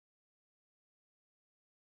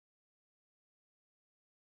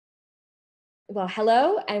Well,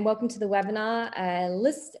 hello and welcome to the webinar,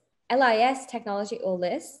 LIS Technology or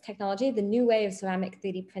LIS Technology, the new way of ceramic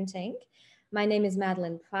 3D printing. My name is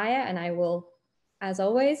Madeline Pryor and I will, as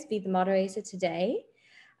always, be the moderator today.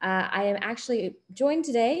 I am actually joined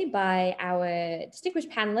today by our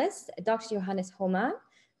distinguished panelists, Dr. Johannes Homer,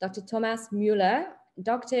 Dr. Thomas Müller,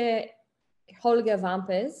 Dr. Holger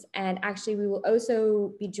Wampers, and actually we will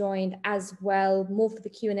also be joined as well, more for the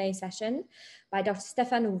Q&A session, by Dr.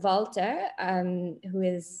 Stefan Walter, who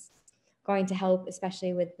is going to help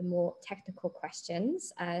especially with the more technical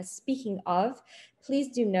questions. Speaking of, please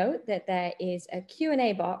do note that there is a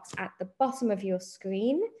Q&A box at the bottom of your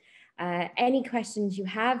screen. Any questions you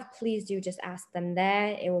have, please do just ask them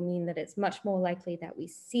there. It will mean that it's much more likely that we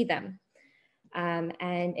see them. And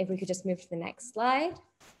if we could just move to the next slide.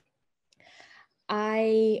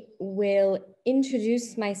 I will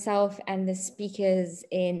introduce myself and the speakers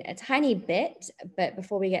in a tiny bit, but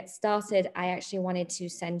before we get started, I actually wanted to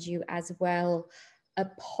send you as well a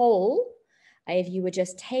poll. If you would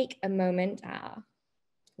just take a moment,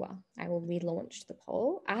 well, I will relaunch the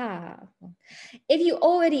poll. If you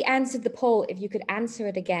already answered the poll, if you could answer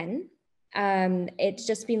it again. It's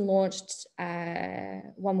just been launched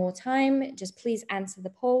one more time. Just please answer the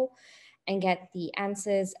poll and get the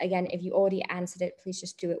answers. Again, if you already answered it, please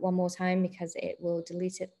just do it one more time because it will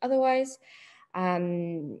delete it otherwise.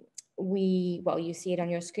 Well, you see it on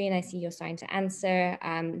your screen. I see you're starting to answer.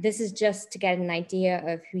 This is just to get an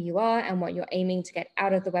idea of who you are and what you're aiming to get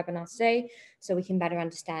out of the webinar today, so we can better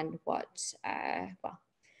understand what,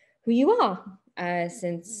 who you are,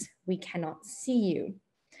 since we cannot see you.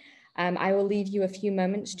 I will leave you a few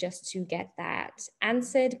moments just to get that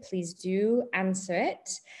answered. Please do answer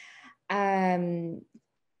it.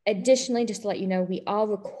 Additionally, just to let you know, we are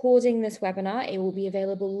recording this webinar. It will be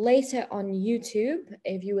available later on YouTube.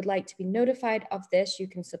 If you would like to be notified of this, you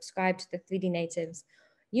can subscribe to the 3D Natives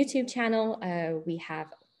YouTube channel. We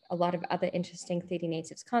have a lot of other interesting 3D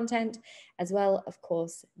Natives content, as well, of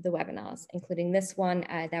course, the webinars, including this one.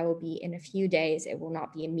 That will be in a few days. It will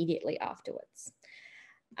not be immediately afterwards.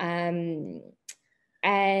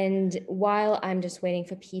 And while I'm just waiting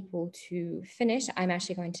for people to finish, I'm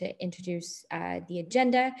actually going to introduce the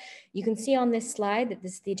agenda. You can see on this slide that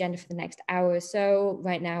this is the agenda for the next hour or so.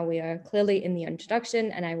 Right now, we are clearly in the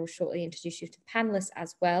introduction, and I will shortly introduce you to the panelists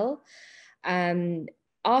as well.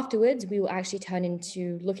 Afterwards, we will actually turn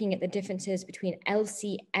into looking at the differences between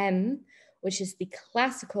LCM, which is the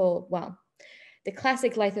classical, the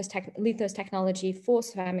classic Lithoz technology for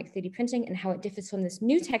ceramic 3D printing and how it differs from this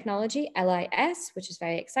new technology, LIS, which is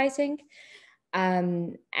very exciting.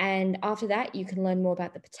 And after that, you can learn more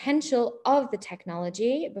about the potential of the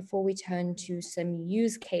technology before we turn to some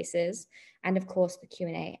use cases and of course the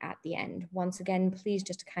Q&A at the end. Once again, please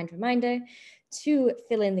just a kind reminder to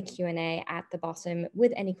fill in the Q&A at the bottom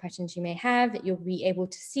with any questions you may have. You'll be able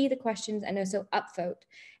to see the questions and also upvote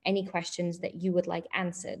any questions that you would like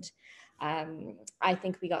answered. I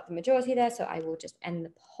think we got the majority there, so I will just end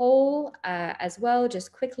the poll as well,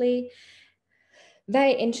 just quickly.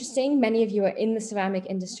 Very interesting. Many of you are in the ceramic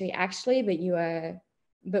industry actually,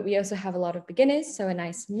 but we also have a lot of beginners, so a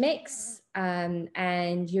nice mix.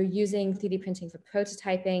 And you're using 3D printing for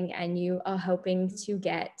prototyping, and you are hoping to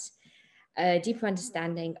get a deeper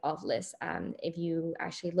understanding of LIS. If you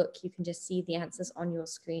actually look, you can just see the answers on your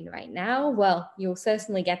screen right now. Well, you'll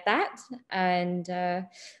certainly get that. And we're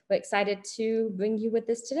excited to bring you with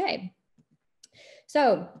this today.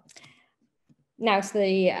 So now to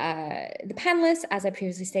the panelists. As I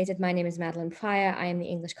previously stated, my name is Madeline Pryor. I am the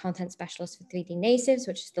English content specialist for 3D Natives,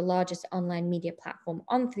 which is the largest online media platform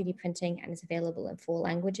on 3D printing and is available in 4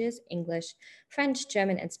 languages: English, French,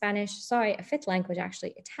 German, and Spanish. Sorry, a 5th language,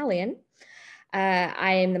 actually, Italian.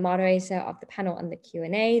 I am the moderator of the panel and the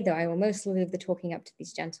Q&A, though I will mostly leave the talking up to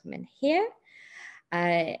these gentlemen here.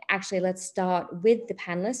 Actually, let's start with the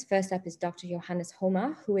panelists. First up is Dr. Johannes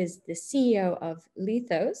Homer, who is the CEO of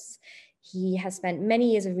Lithoz. He has spent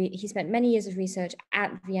many years of research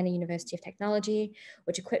at Vienna University of Technology,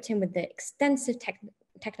 which equipped him with the extensive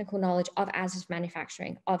technical knowledge of additive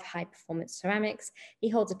manufacturing of high-performance ceramics. He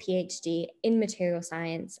holds a PhD in material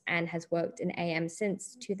science and has worked in AM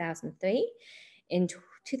since 2003. In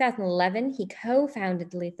 2011, he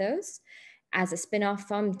co-founded Lithoz as a spin-off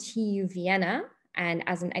from TU Vienna, and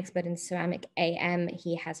as an expert in ceramic AM,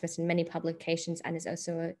 he has written many publications and is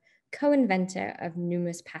also a co-inventor of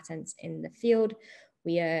numerous patents in the field.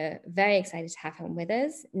 We are very excited to have him with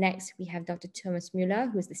us. Next, we have Dr. Thomas Müller,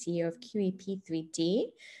 who is the CEO of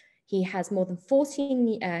QEP3D. He has more than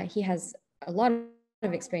 14, he has a lot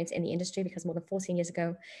of experience in the industry because more than 14 years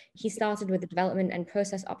ago, he started with the development and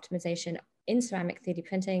process optimization in ceramic 3D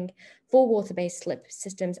printing for water-based slip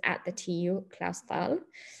systems at the TU Clausthal.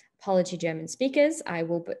 Apology, German speakers, I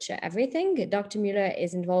will butcher everything. Dr. Müller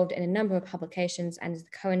is involved in a number of publications and is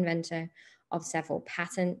the co-inventor of several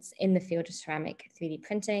patents in the field of ceramic 3D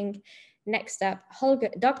printing. Next up,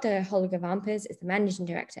 Dr. Holger Wampers is the managing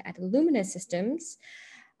director at Alumina Systems.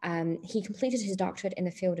 He completed his doctorate in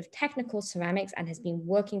the field of technical ceramics and has been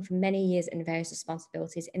working for many years in various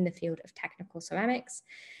responsibilities in the field of technical ceramics,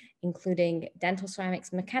 including dental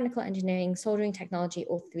ceramics, mechanical engineering, soldering technology,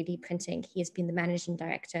 or 3D printing. He has been the managing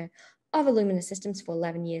director of Alumina Systems for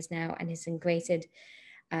 11 years now and has integrated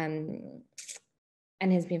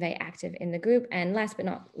and has been very active in the group. And last but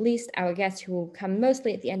not least, our guest, who will come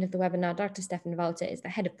mostly at the end of the webinar, Dr. Stefan Walter, is the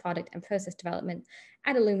head of product and process development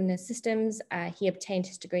at Alumina Systems. He obtained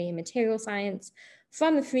his degree in material science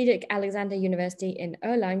from the Friedrich Alexander University in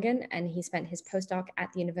Erlangen, and he spent his postdoc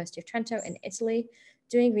at the University of Trento in Italy,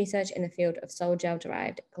 doing research in the field of sol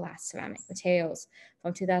gel-derived glass ceramic materials.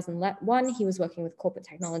 From 2001, he was working with corporate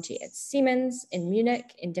technology at Siemens in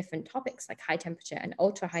Munich in different topics like high temperature and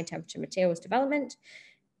ultra high temperature materials development,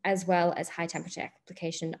 as well as high temperature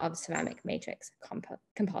application of ceramic matrix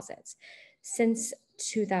composites. Since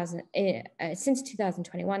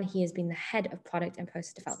 2021, he has been the head of product and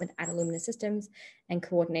process development at Alumina Systems and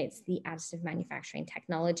coordinates the additive manufacturing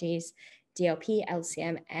technologies, DLP,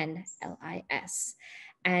 LCM, and LIS.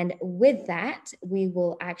 And with that, we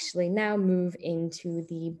will actually now move into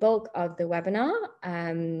the bulk of the webinar.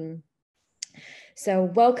 So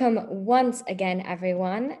welcome once again,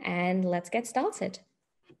 everyone, and let's get started.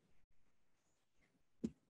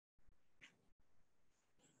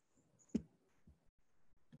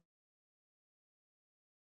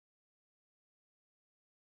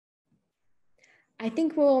 I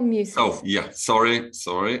think we're all muted. Oh, yeah, sorry,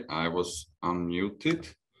 I was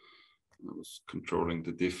unmuted. I was controlling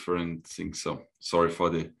the different things, so sorry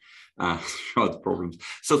for the short problems.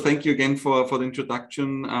 So thank you again for the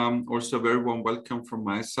introduction. Also, a very warm welcome from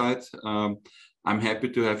my side. I'm happy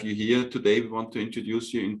to have you here. Today, we want to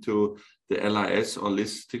introduce you into the LIS or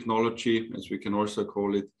LIS technology, as we can also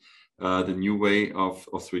call it, the new way of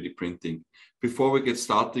 3D printing. Before we get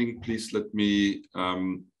starting, please let me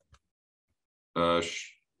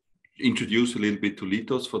introduce a little bit to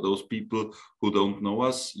Lithoz for those people who don't know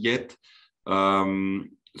us yet.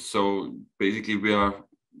 So basically we are,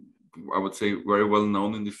 I would say, very well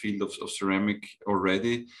known in the field of ceramic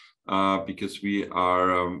already, because we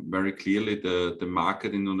are very clearly the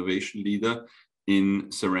market and innovation leader in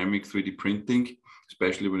ceramic 3D printing,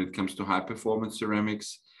 especially when it comes to high performance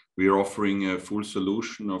ceramics. We are offering a full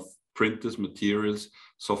solution of printers, materials,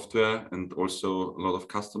 software, and also a lot of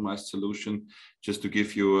customized solution. Just to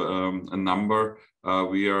give you a number,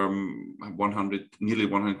 we are nearly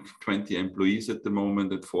 120 employees at the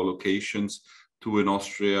moment at 4 locations, 2 in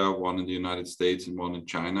Austria, 1 in the United States, and 1 in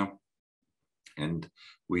China. And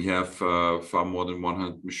we have far more than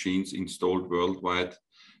 100 machines installed worldwide,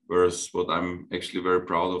 whereas what I'm actually very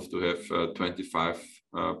proud of, to have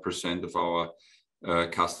 25% of our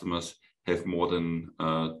customers have more than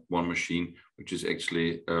 1 machine, which is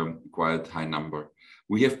actually quite a high number.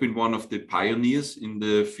 We have been one of the pioneers in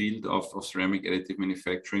the field of ceramic additive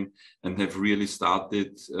manufacturing and have really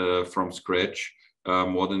started from scratch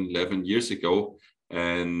more than 11 years ago.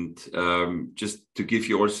 And just to give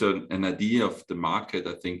you also an idea of the market,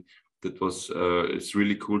 I think that was it's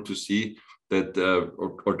really cool to see that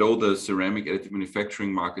although the ceramic additive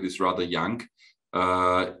manufacturing market is rather young,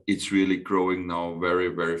 it's really growing now very,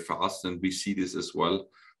 very fast, and we see this as well.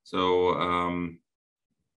 So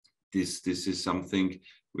this is something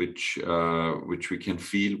which we can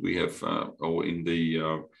feel. We have in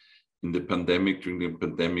the pandemic, during the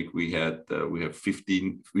pandemic, we have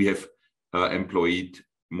employed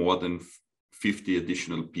more than 50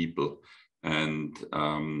 additional people, and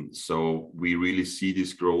so we really see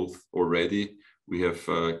this growth already. We have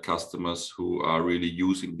customers who are really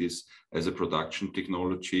using this as a production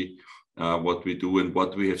technology. What we do and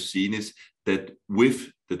what we have seen is that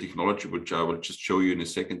with the technology, which I will just show you in a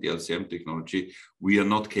second, the LCM technology, we are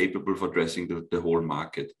not capable of addressing the whole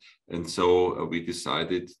market. And so we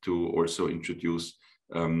decided to also introduce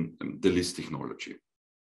the LIS technology.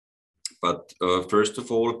 But first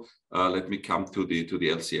of all, let me come to the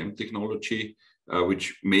LCM technology,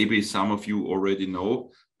 which maybe some of you already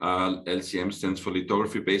know. LCM stands for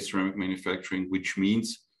lithography-based ceramic manufacturing, which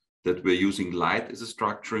means that we're using light as a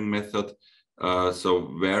structuring method. So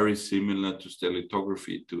very similar to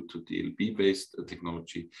stereolithography, to DLP-based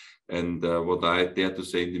technology. And what I dare to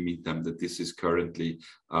say in the meantime, that this is currently,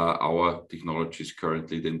 our technology is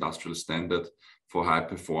currently the industrial standard for high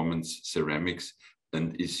performance ceramics.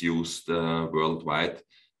 and is used worldwide,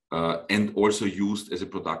 and also used as a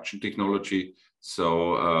production technology.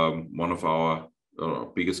 So one of our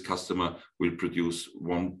biggest customer will produce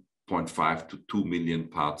 1.5 to 2 million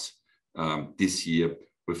parts this year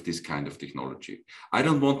with this kind of technology. I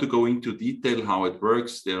don't want to go into detail how it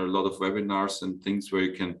works. There are a lot of webinars and things where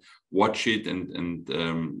you can watch it and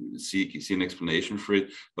see an explanation for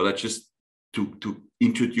it. But I just to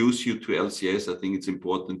introduce you to LCS, I think it's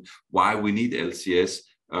important why we need LCS.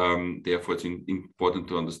 Therefore, it's important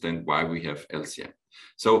to understand why we have LCM.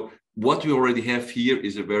 So what we already have here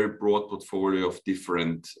is a very broad portfolio of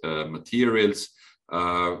different materials.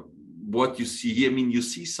 What you see here, I mean, you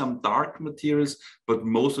see some dark materials, but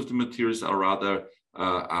most of the materials are rather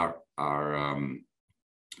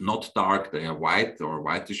not dark. They are white or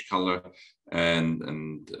whitish color,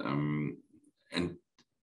 and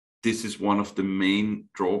this is one of the main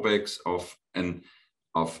drawbacks of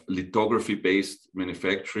lithography-based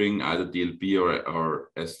manufacturing, either DLP or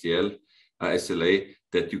SLA,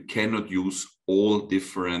 that you cannot use all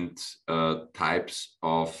different types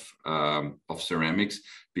of ceramics,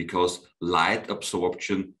 because light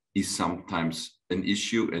absorption is sometimes an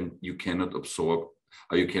issue, and you cannot absorb,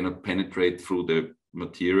 or you cannot penetrate through the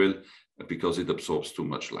material because it absorbs too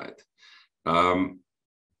much light.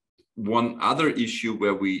 One other issue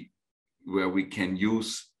where we can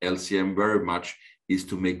use LCM very much is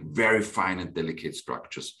to make very fine and delicate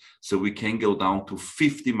structures. So we can go down to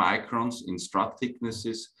 50 microns in strut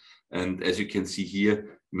thicknesses. And as you can see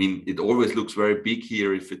here, I mean, it always looks very big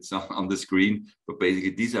here if it's on the screen, but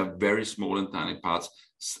basically these are very small and tiny parts,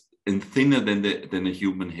 and thinner than a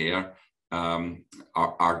human hair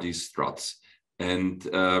are these struts. And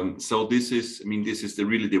so this is, I mean, this is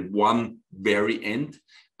really the one very end,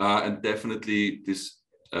 and definitely this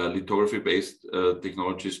lithography-based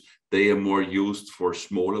technologies, they are more used for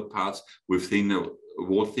smaller parts with thinner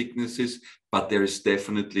wall thicknesses, but there is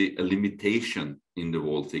definitely a limitation in the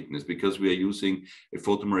wall thickness, because we are using a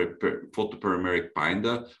photopolymeric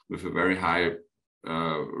binder with a very high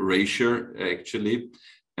ratio actually,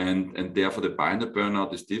 and therefore the binder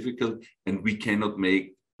burnout is difficult, and we cannot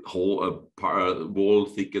make whole wall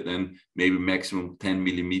thicker than maybe maximum 10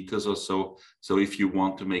 millimeters or so. So if you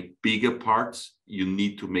want to make bigger parts, you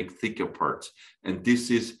need to make thicker parts, and this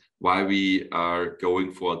is why we are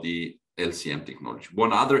going for the LCM technology.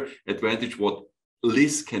 One other advantage what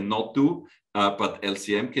LIS cannot do, but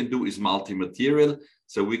LCM can do, is multi-material.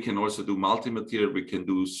 So we can also do multi-material. We can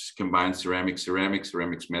do combined ceramics,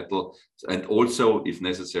 metal, and also, if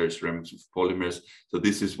necessary, ceramics with polymers. So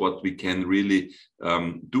this is what we can really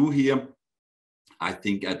do here. I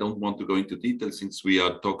think I don't want to go into detail, since we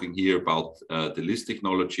are talking here about the LIS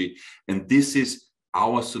technology. And this is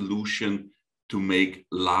our solution to make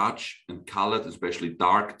large and colored, especially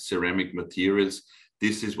dark ceramic materials.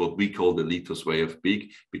 This is what we call the Lithoz way of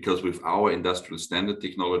big, because with our industrial standard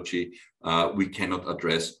technology, we cannot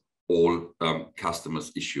address all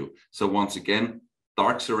customers' issue. So once again,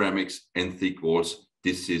 dark ceramics and thick walls,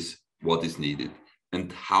 this is what is needed.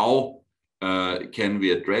 And how can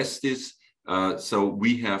we address this? So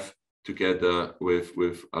we have, together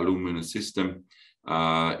with Alumina Systems,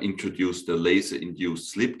 introduced the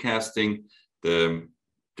laser-induced slip casting. The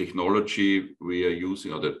technology we are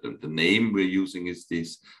using, or the name we're using, is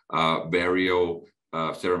this Vario,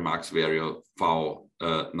 Ceramax Vario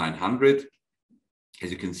V900.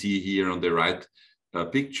 As you can see here on the right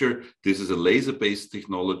picture, this is a laser-based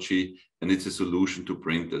technology, and it's a solution to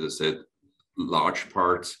print, as I said, large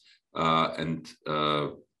parts and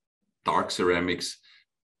dark ceramics.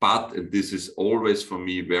 But, and this is always for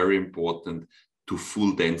me very important, to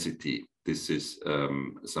full density. This is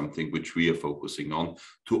something which we are focusing on,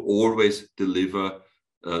 to always deliver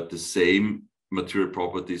the same material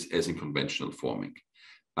properties as in conventional forming.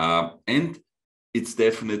 And it's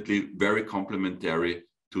definitely very complementary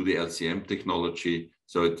to the LCM technology.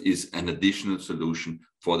 So it is an additional solution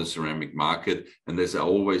for the ceramic market. And as I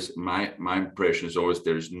always, my impression is always,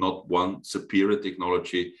 there is not one superior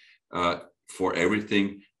technology for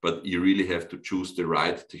everything, but you really have to choose the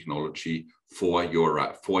right technology for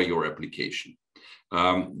your application.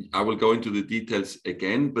 I will go into the details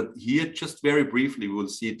again, but here just very briefly, we'll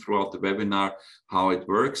see throughout the webinar how it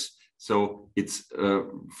works. So it's a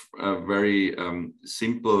very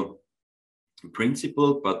simple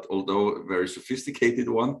principle, but although a very sophisticated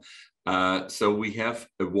one. So we have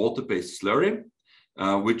a water-based slurry,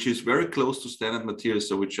 which is very close to standard materials,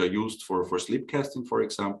 so which are used for slip casting, for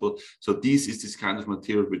example. So this is this kind of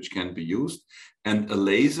material which can be used, and a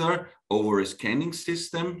laser over a scanning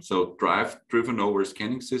system, so driven over a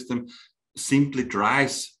scanning system, simply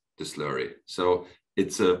dries the slurry. So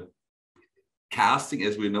it's a casting,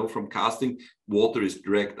 as we know from casting, water is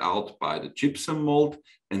dragged out by the gypsum mold.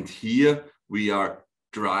 And here we are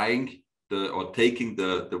drying taking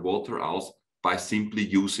the water out by simply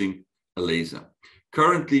using a laser.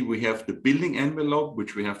 Currently, we have the building envelope,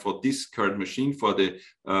 which we have for this current machine, for the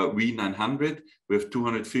V900. We have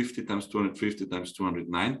 250 times 250 times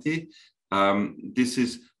 290. This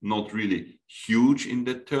is not really huge in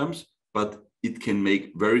that terms, but it can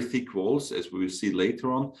make very thick walls, as we will see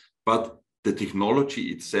later on. But the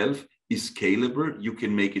technology itself is scalable. You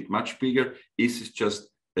can make it much bigger. This is just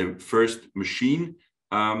a first machine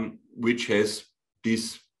which has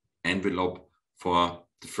this envelope for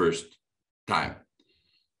the first time.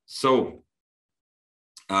 So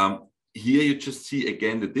here you just see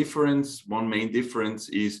again the difference. One main difference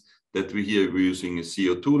is that we're using a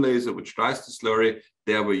CO2 laser which dries the slurry.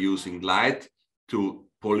 There we're using light to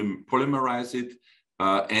polymerize it.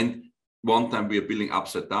 And one time we are building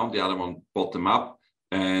upside down, the other one bottom up.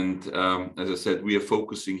 And as I said, we are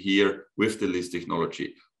focusing here with the LIS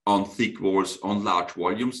technology on thick walls, on large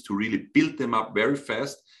volumes to really build them up very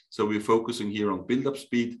fast. So we're focusing here on build-up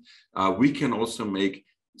speed. We can also make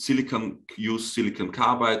use silicon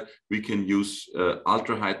carbide. We can use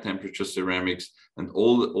ultra-high temperature ceramics, and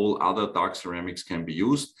all other dark ceramics can be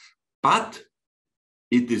used. But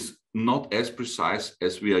it is not as precise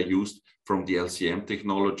as we are used from the LCM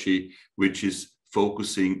technology, which is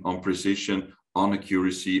focusing on precision, on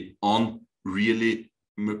accuracy, on really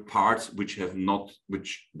parts which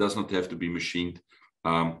does not have to be machined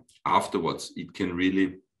afterwards. It can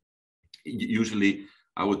really, usually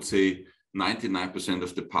I would say 99%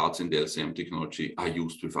 of the parts in the LCM technology are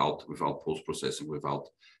used without post-processing, without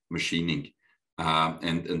machining.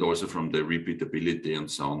 And also from the repeatability and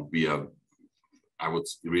so on,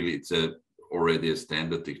 it's already a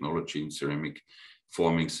standard technology in ceramic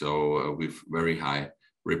forming, so with very high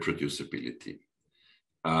reproducibility.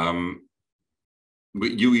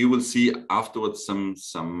 You will see afterwards some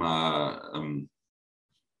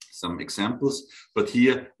examples, but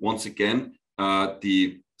here once again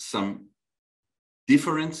some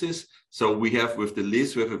differences. So we have with the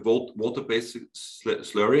LIS, we have a water-based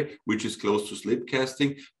slurry, which is close to slip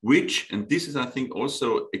casting, and this is I think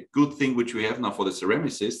also a good thing which we have now for the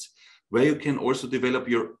ceramicists, where you can also develop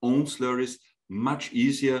your own slurries much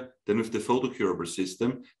easier than with the photocurable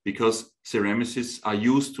system, because ceramicists are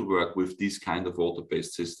used to work with these kind of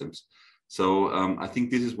water-based systems. So I think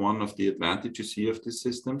this is one of the advantages here of these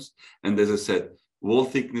systems. And as I said, wall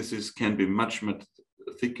thicknesses can be much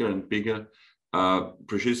thicker and bigger.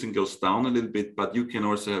 Precision goes down a little bit, but you can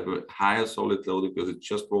also have a higher solid loading because it's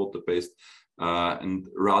just water-based, and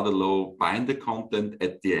rather low binder content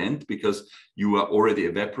at the end, because you are already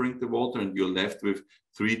evaporating the water and you're left with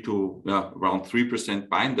around 3%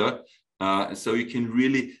 binder. So you can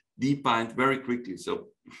really debind very quickly. So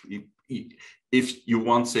if you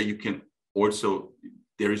want, say, you can also,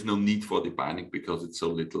 there is no need for debinding because it's so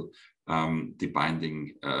little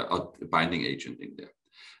binding agent in there.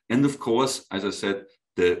 And of course, as I said,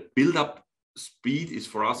 the build-up speed is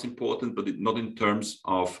for us important, but not in terms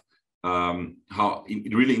of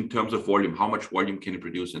really in terms of volume. How much volume can you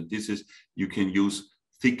produce? And this is, you can use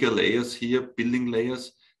thicker layers here, building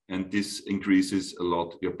layers, and this increases a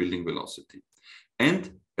lot your building velocity.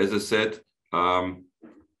 And as I said,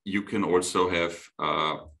 you can also have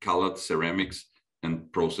colored ceramics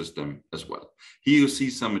and process them as well. Here you see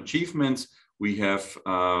some achievements. We have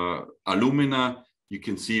alumina. You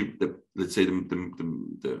can see let's say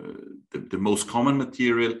the most common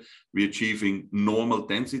material. We're achieving normal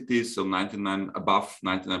densities, so above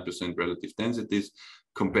 99% relative densities,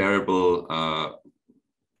 comparable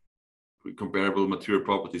material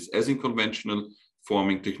properties as in conventional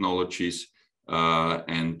forming technologies.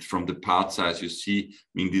 And from the part size, you see,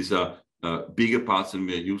 these are bigger parts than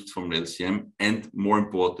we are used from LCM, and more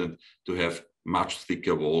important, to have much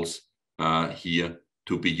thicker walls here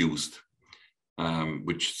to be used.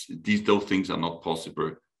 Those things are not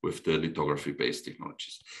possible with the lithography-based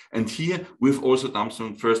technologies. And here we've also done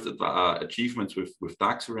some first achievements with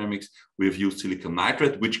dark ceramics. We've used silicon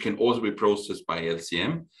nitride, which can also be processed by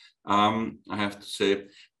LCM, I have to say.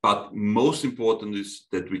 But most important is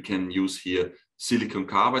that we can use here silicon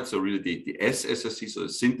carbide, so really the SSC, so the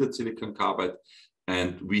sintered silicon carbide.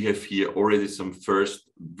 And we have here already some first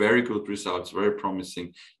very good results, very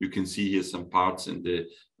promising. You can see here some parts in the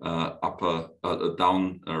upper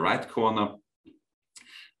down right corner.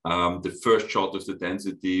 The first shot of the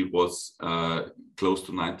density was close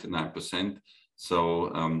to 99%. So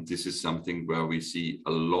this is something where we see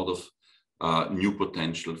a lot of new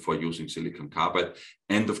potential for using silicon carbide.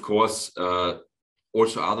 And of course,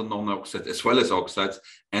 also other non-oxides as well as oxides,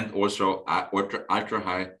 and also ultra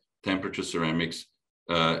high temperature ceramics.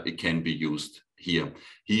 It can be used here.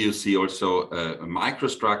 Here you see also a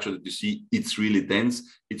microstructure that you see it's really dense.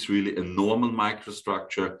 It's really a normal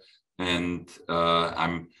microstructure. And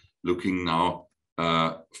I'm looking now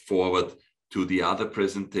forward to the other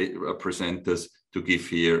presenters to give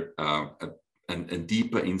here a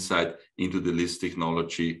deeper insight into the LIS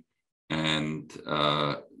technology. And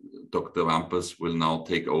Dr. Wampas will now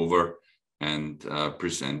take over and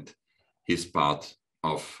present his part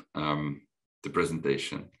of the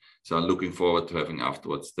presentation. So I'm looking forward to having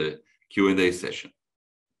afterwards the Q&A session.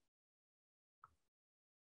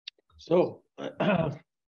 So,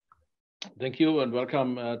 thank you and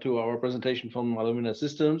welcome to our presentation from Alumina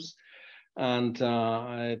Systems. And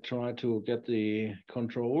I try to get the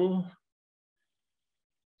control.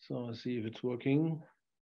 So I see if it's working.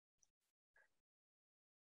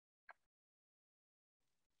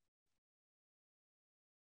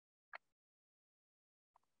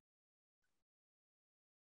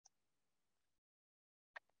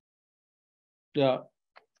 Yeah,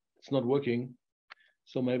 it's not working.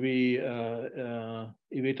 So maybe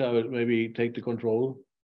Iveta will maybe take the control.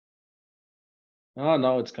 Ah,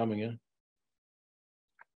 now it's coming in.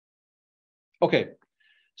 Okay.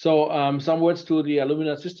 So some words to the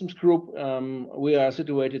Alumina Systems Group. We are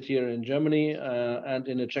situated here in Germany and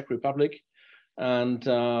in the Czech Republic. And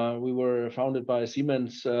we were founded by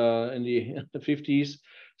Siemens in the 50s.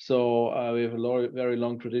 So we have a very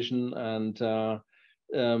long tradition, and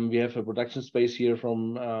we have a production space here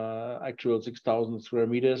from actual 6,000 square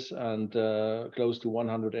meters and close to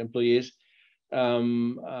 100 employees.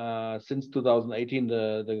 Since 2018,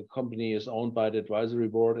 the company is owned by the advisory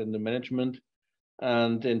board and the management.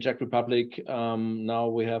 And in Czech Republic, now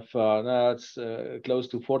we have it's close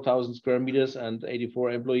to 4,000 square meters and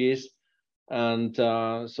 84 employees. And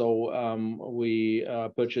we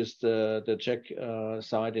purchased the Czech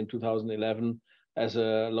site in 2011 as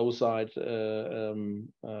a low-site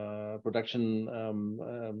production,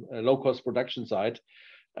 low-cost production site.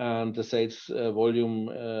 And the sales volume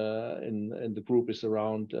in the group is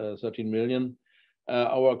around 13 million.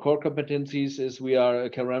 Our core competencies is we are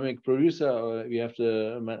a ceramic producer. We have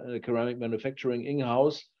the ceramic manufacturing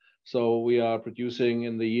in-house. So we are producing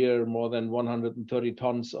in the year more than 130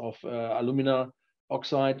 tons of alumina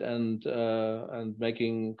oxide and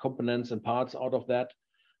making components and parts out of that.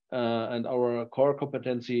 And our core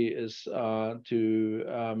competency is to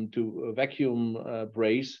vacuum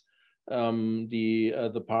brace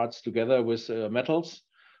the parts together with metals.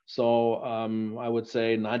 So I would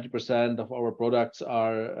say 90% of our products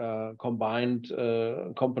are combined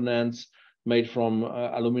components made from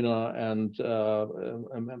alumina and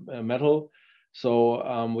metal. So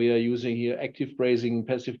we are using here active brazing,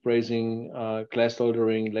 passive brazing, glass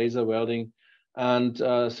soldering, laser welding. And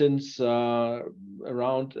since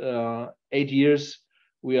around 8 years,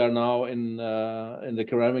 we are now in the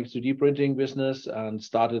ceramic 3D printing business, and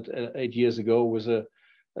started 8 years ago with a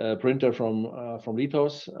printer from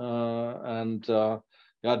Lithoz, and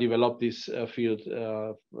developed this field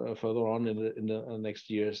further on in the next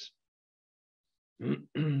years.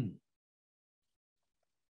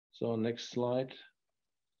 So next slide.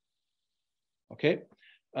 Okay,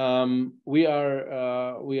 we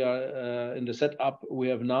are in the setup we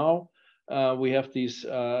have now. We have this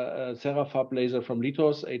Serafab laser from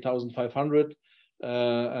Lithoz, 8500.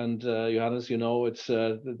 And Johannes, you know, it's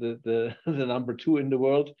the number 2 in the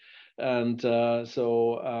world. And with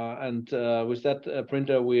that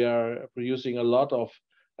printer, we are producing a lot of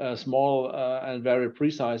small and very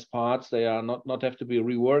precise parts. They are not have to be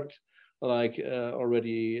reworked, like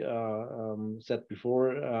already said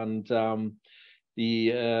before. And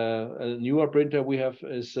the newer printer we have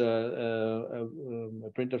is a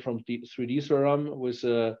printer from 3D Ceram with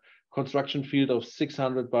a construction field of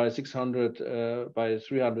 600 by 600 by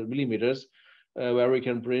 300 millimeters, where we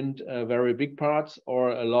can print very big parts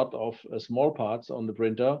or a lot of small parts on the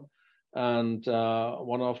printer. And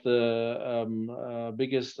one of the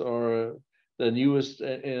biggest or the newest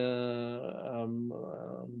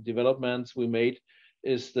developments we made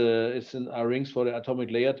is our rings for the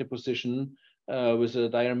atomic layer deposition with a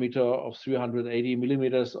diameter of 380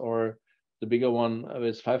 millimeters, or the bigger one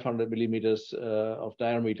with 500 millimeters of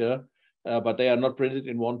diameter. But they are not printed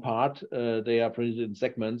in one part. They are printed in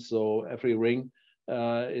segments. So every ring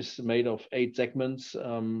is made of 8 segments,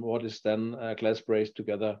 what is then glass braced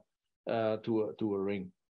together to a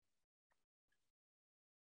ring.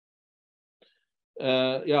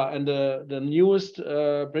 And the newest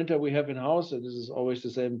printer we have in house, and this is always the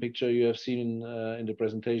same picture you have seen in the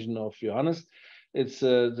presentation of Johannes, It's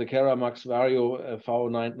the Keramax Vario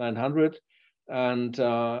V900. And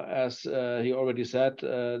as he already said,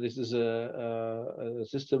 this is a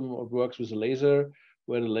system that works with a laser,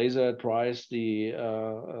 where the laser tries the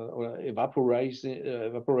or evaporates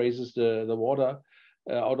the water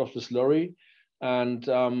out of the slurry. And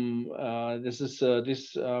this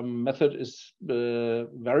method is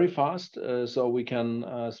very fast, so we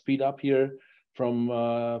can speed up here from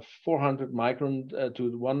 400 micron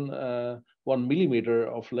to 1 millimeter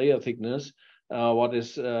of layer thickness. What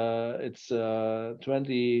is it's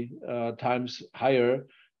 20 times higher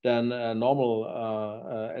than a normal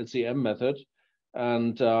LCM method.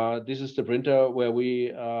 And this is the printer where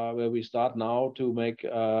we start now to make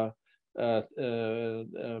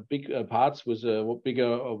big parts with a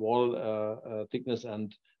bigger wall thickness,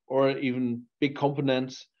 and or even big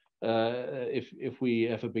components if we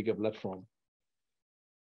have a bigger platform.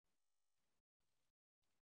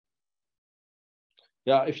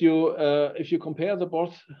 Yeah, if you compare the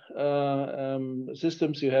both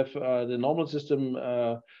systems, you have the normal system,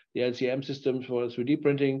 the LCM system for 3D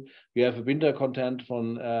printing. You have a binder content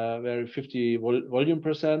from very 50 volume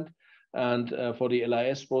percent, and for the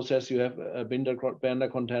LIS process, you have a binder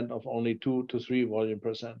content of only 2 to 3 volume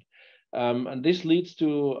percent. And this leads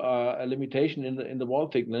to a limitation in the wall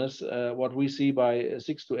thickness, what we see by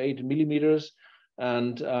 6 to 8 millimeters.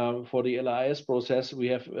 And for the LIS process, we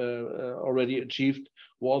have already achieved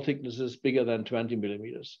wall thicknesses bigger than 20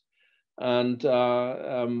 millimeters. And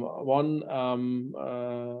one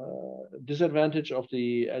disadvantage of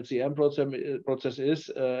the LCM process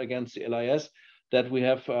is against the LIS that we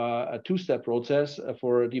have a two-step process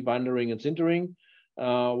for debindering and sintering,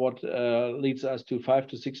 what leads us to 5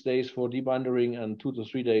 to 6 days for debindering and 2 to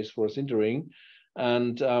 3 days for sintering.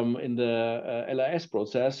 And in the LIS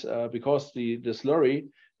process, because the slurry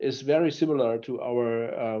is very similar to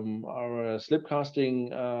our slip casting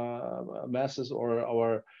masses or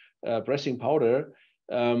our pressing powder,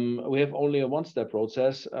 we have only a one-step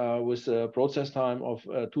process with a process time of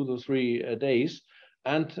 2 to 3 days.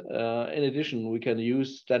 And in addition, we can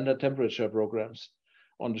use standard temperature programs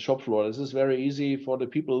on the shop floor. This is very easy for the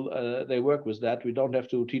people they work with that. We don't have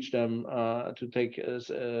to teach them to take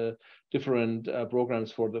different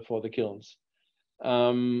programs for the kilns.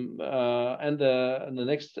 And the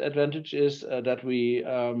next advantage is that we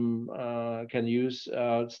can use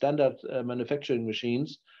standard manufacturing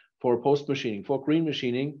machines for post machining, for green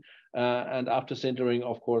machining, and after sintering,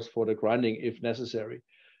 of course, for the grinding if necessary.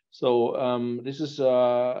 So this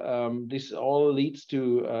all leads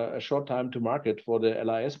to a short time to market for the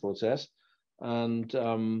LIS process, and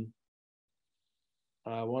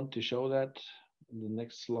I want to show that in the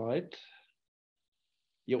next slide.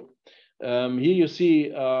 Here you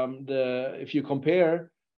see if you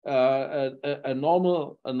compare a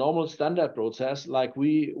normal standard process like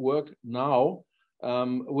we work now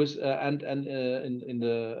with and in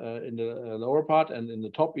the lower part and in the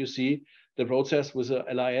top you see the process with a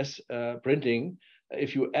LIS printing.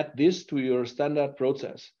 If you add this to your standard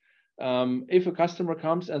process, if a customer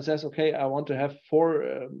comes and says, okay, I want to have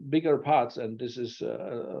 4 bigger parts, and this is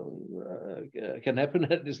can happen,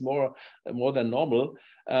 it is more than normal,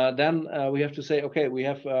 then we have to say, okay, we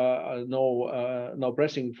have no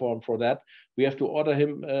pressing form for that. We have to order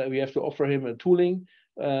him, we have to offer him a tooling,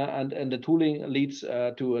 and the tooling leads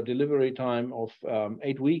to a delivery time of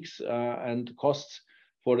 8 weeks and costs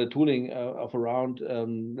for the tooling of around,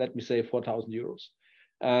 let me say, 4,000 euros.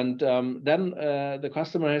 And then the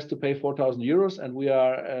customer has to pay 4,000 euros, and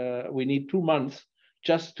we need 2 months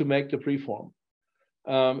just to make the preform.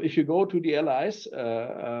 If you go to the LIS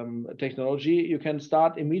technology, you can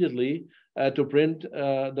start immediately to print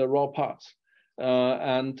the raw parts.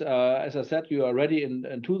 And as I said, you are ready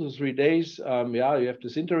in 2 to 3 days. Yeah, you have to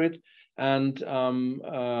sinter it. And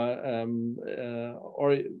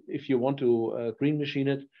or if you want to green machine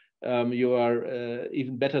it, you are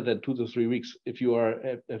even better than 2 to 3 weeks. If you are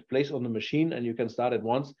placed on the machine and you can start at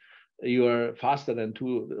once, you are faster than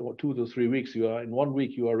 2 to 3 weeks. You are in 1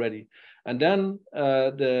 week, you are ready. And then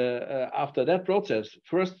after that process,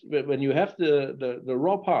 first when you have the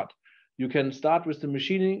raw part, you can start with the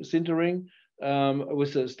machining, sintering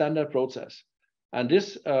with a standard process. And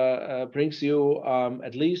this brings you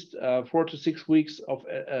at least 4 to 6 weeks of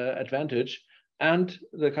advantage, and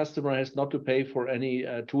the customer has not to pay for any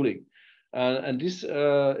tooling. And this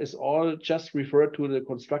is all just referred to the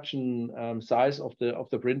construction size of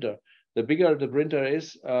the printer. The bigger the printer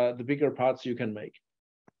is, the bigger parts you can make.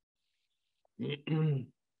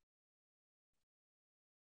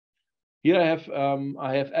 Here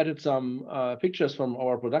I have added some pictures from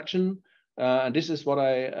our production And this is what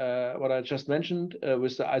I just mentioned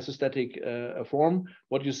with the isostatic form.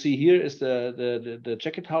 What you see here is the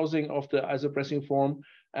jacket housing of the isopressing form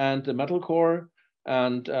and the metal core.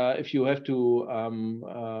 And if you have to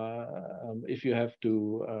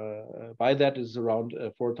buy that, is around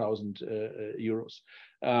 4,000 euros.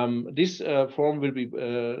 This form will be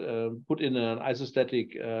put in an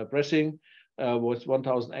isostatic pressing with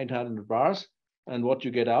 1,800 bars. And what you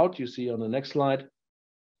get out, you see on the next slide.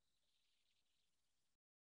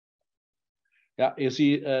 Yeah, you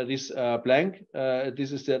see this blank.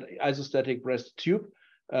 This is the isostatic pressed tube,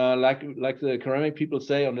 like the ceramic people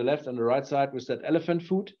say on the left and the right side with that elephant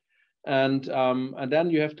foot, and then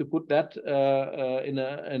you have to put that in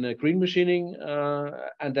a green machining,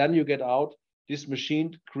 and then you get out this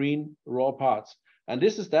machined green raw parts, and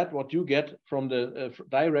this is what you get from the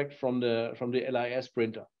direct from the LIS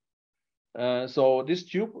printer. So this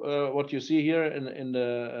tube, what you see here in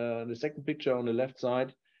the second picture on the left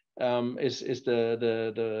side, is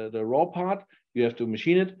the raw part. You have to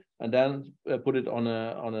machine it and then put it on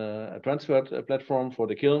a transfer platform for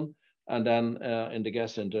the kiln, and then in the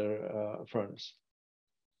gas center furnace.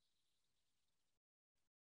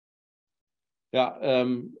 Yeah,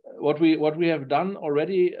 what we have done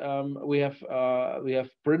already, we have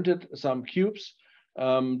printed some cubes.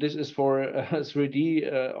 This is for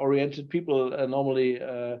 3D oriented people. Normally,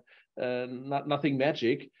 nothing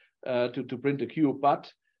magic to print a cube,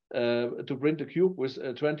 but to print a cube with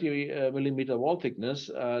a 20 millimeter wall thickness,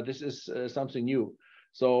 this is something new.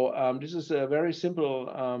 So this is a very simple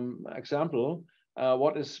example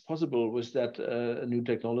what is possible with that new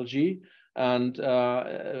technology. And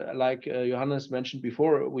like Johannes mentioned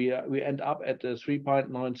before, we end up at a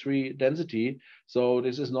 3.93 density. So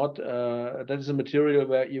this is not that is a material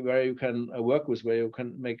where you can work with, where you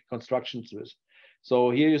can make constructions with.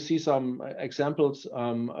 So here you see some examples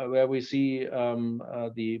where we see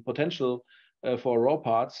the potential for raw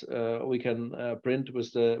parts we can print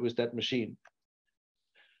with that machine.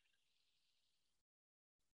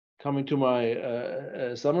 Coming to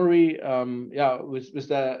my summary, yeah, with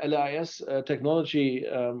the LIS technology,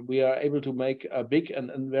 we are able to make big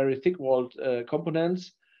and very thick-walled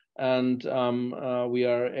components, and we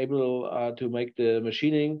are able to make the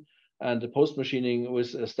machining and the post-machining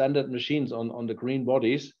with standard machines on the green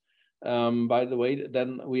bodies. By the way,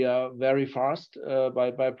 then we are very fast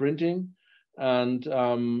by printing, and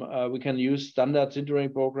we can use standard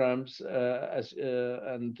sintering programs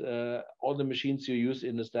and all the machines you use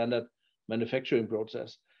in the standard manufacturing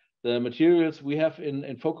process. The materials we have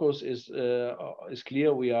in focus is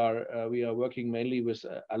clear. We are working mainly with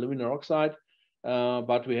alumina oxide,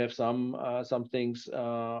 but we have some things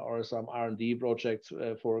or some R&D projects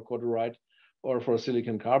for cordierite or for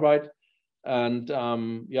silicon carbide. And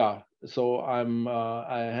yeah, so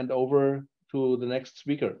I hand over to the next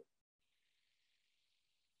speaker.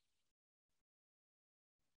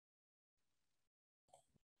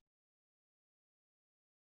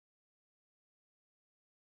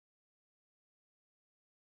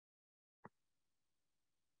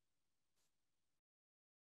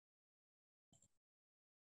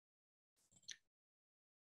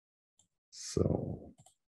 So,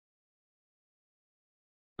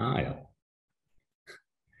 yeah.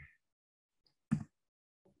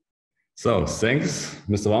 So thanks,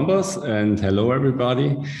 Mr. Wambers, and hello,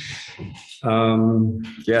 everybody.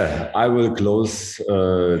 Yeah, I will close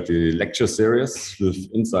the lecture series with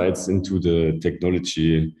insights into the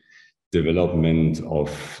technology development of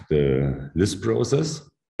the LIS process.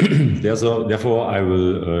 Therefore, I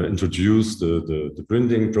will introduce the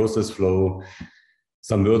printing process flow,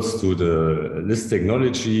 some words to the LIS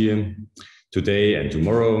technology today and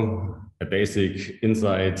tomorrow, a basic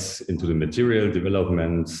insight into the material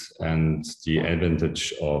development and the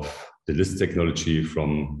advantage of the LIS technology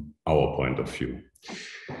from our point of view.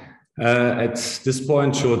 At this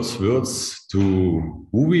point, short words to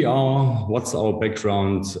who we are, what's our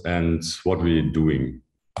background, and what we're doing.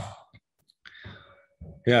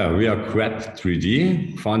 Yeah, we are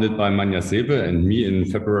QEP3D, founded by Manja Sebe and me in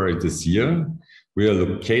February this year. We are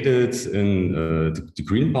located in the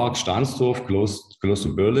Green Park, Stahnsdorf, close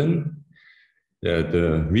to Berlin.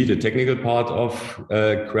 The technical part of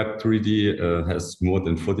QEP3D has more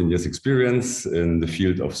than 14 years experience in the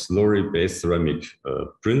field of slurry-based ceramic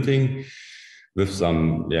printing, with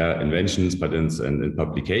some inventions, patents, and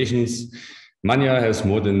publications. Manja has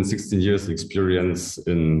more than 16 years experience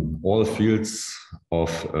in all fields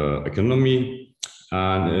of economy.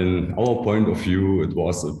 And in our point of view, it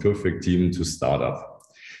was a perfect team to start up.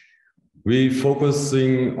 We're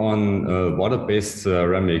focusing on water-based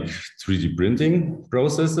ceramic 3D printing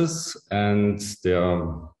processes, and there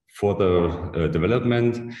are for the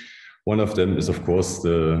development. One of them is, of course,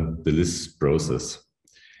 the LIS process.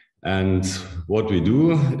 And what we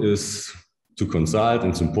do is to consult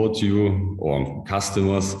and support you or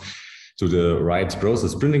customers to the right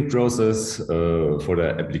process, printing process for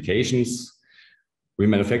the applications. We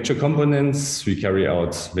manufacture components, we carry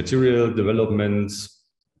out material development,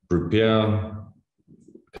 prepare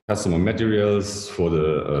customer materials for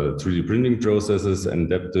the 3D printing processes,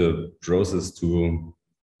 and adapt the process to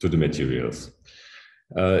the materials.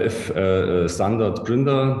 If a standard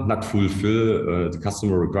printer not fulfill the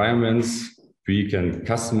customer requirements, we can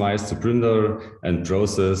customize the printer and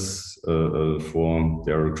process for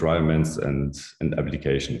their requirements and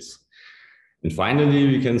applications. And finally,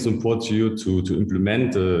 we can support you to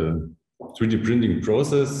implement the 3D printing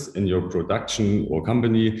process in your production or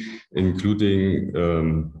company, including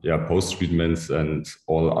post-treatments and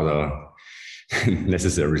all other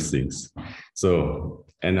necessary things. So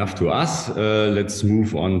enough to us. Let's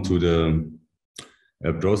move on to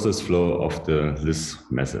the process flow of the LIS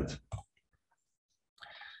method.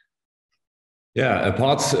 Yeah,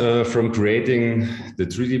 apart from creating the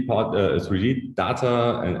 3D part, 3D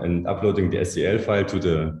data and uploading the STL file to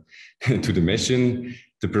the machine,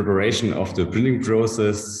 the preparation of the printing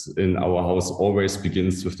process in our house always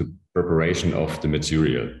begins with the preparation of the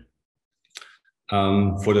material.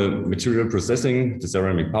 For the material processing, the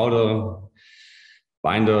ceramic powder,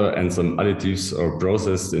 binder, and some additives are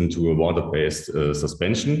processed into a water-based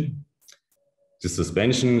suspension. The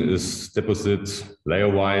suspension is deposited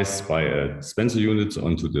layer-wise by a dispenser unit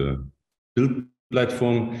onto the build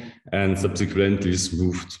platform and subsequently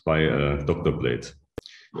smoothed by a doctor plate.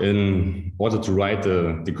 In order to write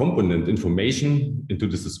the component information into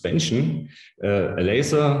the suspension, a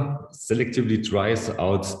laser selectively dries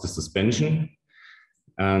out the suspension,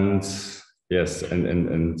 and yes,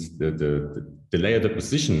 and the layer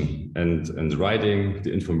deposition and writing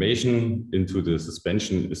the information into the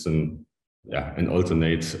suspension is an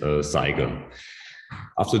alternate cycle.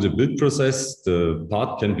 After the build process, the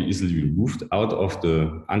part can be easily removed out of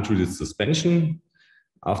the untreated suspension.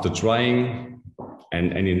 After drying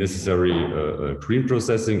and any necessary green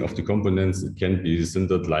processing of the components, it can be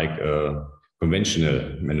sintered like a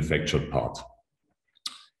conventional manufactured part.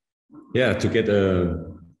 Yeah, to get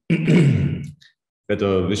a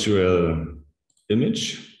better visual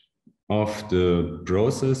image of the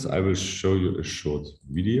process, I will show you a short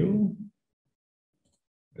video.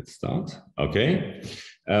 Let's start. Okay.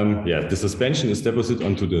 The suspension is deposited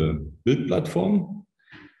onto the build platform,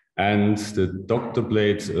 and the doctor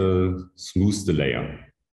plate smooths the layer.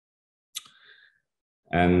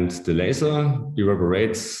 And the laser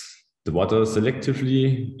evaporates the water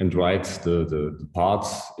selectively and writes the part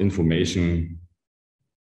information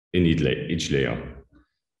in each layer.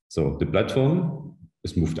 So the platform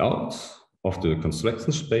is moved out of the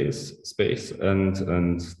construction space and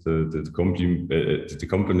the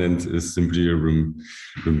component is simply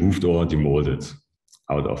removed or demolded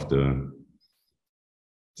out of the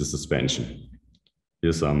suspension.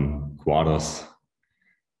 Here's some quarters,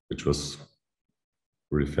 which was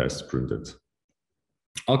really fast printed.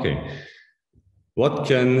 Okay, what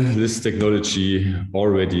can LIS technology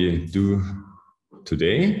already do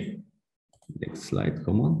today? Next slide,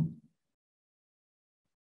 come on.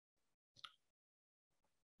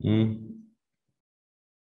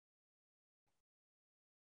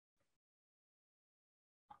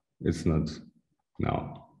 It's not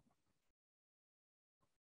now.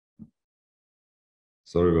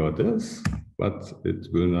 Sorry about this, but it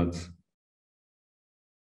will not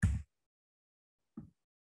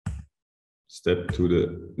step to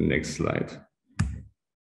the next slide.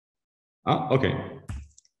 Okay.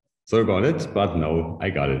 Sorry about it, but no, I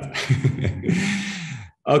got it.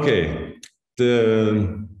 Okay.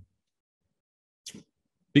 The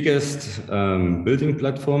biggest building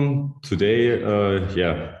platform today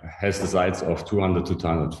has the size of 200 to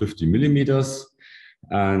 250 millimeters,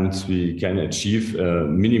 and we can achieve a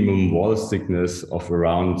minimum wall thickness of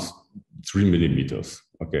around 3 millimeters.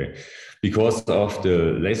 Okay, because of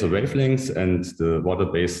the laser wavelengths and the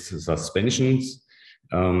water-based suspensions,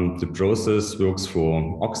 the process works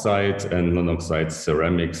for oxide and non-oxide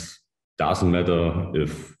ceramics. Doesn't matter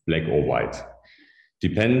if black or white.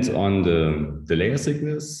 Depends on the layer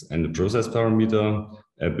thickness and the process parameter.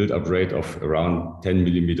 A build-up rate of around 10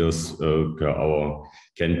 millimeters per hour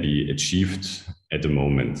can be achieved at the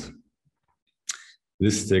moment.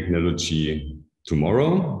 LIS technology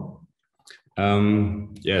tomorrow.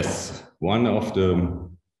 Yes, one of the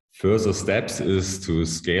further steps is to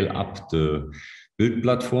scale up the build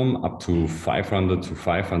platform up to 500 to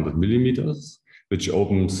 500 millimeters, which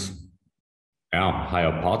opens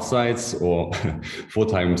higher part size or 4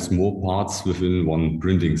 times more parts within one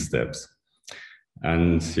printing steps.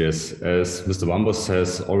 And yes, as Mr. Wambos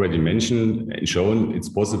has already mentioned and shown, it's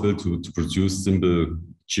possible to produce simple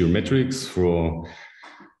geometrics for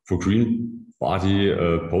green body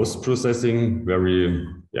post-processing very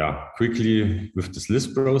quickly with this LIS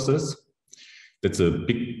process. That's a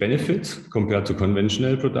big benefit compared to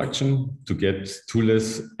conventional production to get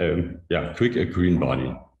toolless, quick a green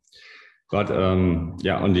body. But on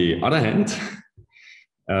the other hand,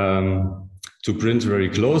 to print very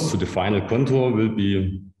close to the final contour will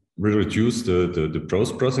reduce the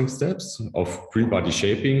post-processing steps of green body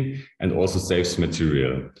shaping and also saves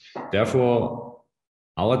material. Therefore,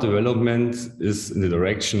 our development is in the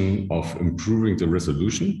direction of improving the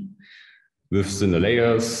resolution with thinner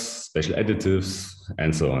layers, special additives,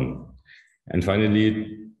 and so on. And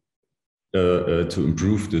finally, to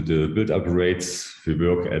improve the build-up rates, we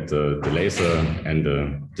work at the laser and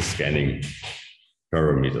the scanning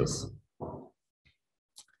parameters.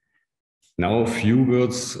 Now a few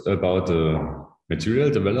words about the material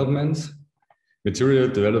development. Material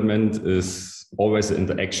development is always an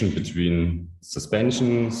interaction between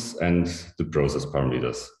suspensions and the process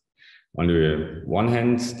parameters. On the one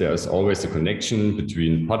hand, there is always a connection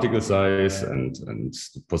between particle size and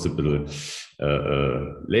the possible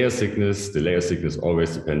layer thickness. The layer thickness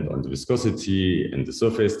always depends on the viscosity and the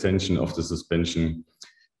surface tension of the suspension.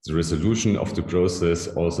 The resolution of the process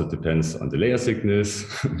also depends on the layer thickness,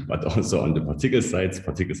 but also on the particle size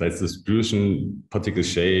distribution, particle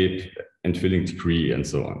shape, and filling degree, and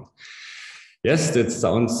so on. Yes, that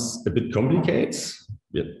sounds a bit complicated,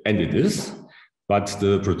 and it is. But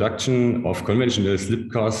the production of conventional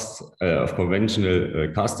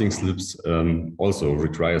casting slips also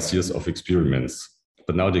requires years of experiments.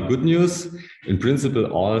 But now the good news, in principle,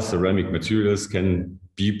 all ceramic materials can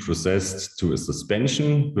be processed to a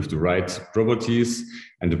suspension with the right properties,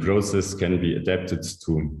 and the process can be adapted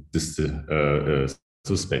to this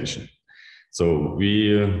suspension. So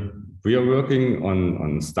we are working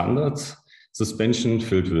on standard suspension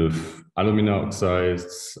filled with alumina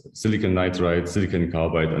oxides, silicon nitride, silicon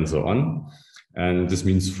carbide, and so on. And this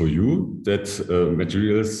means for you that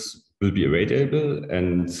materials will be available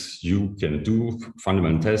and you can do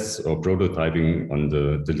fundamental tests or prototyping on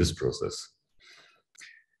the LIS process.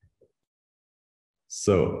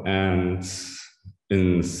 So, and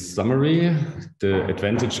in summary, the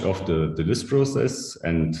advantage of the LIS process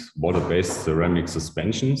and water-based ceramic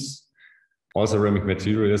suspensions: all ceramic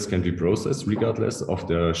materials can be processed regardless of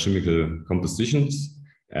their chemical compositions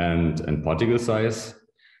and particle size.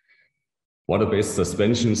 Water-based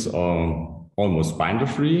suspensions are almost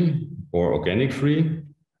binder-free or organic-free.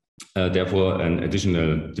 Therefore, an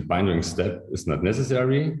additional debindering step is not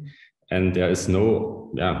necessary, and there is no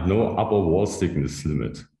upper wall thickness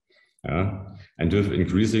limit. And with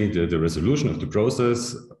increasing the resolution of the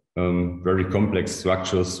process, very complex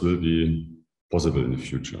structures will be possible in the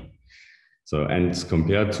future. So, and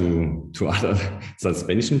compared to other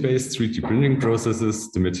suspension-based 3D printing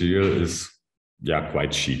processes, the material is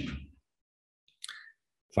quite cheap.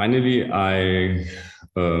 Finally, I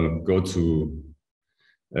go into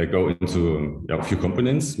a few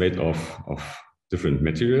components made of different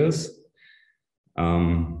materials.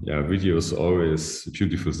 Video is always a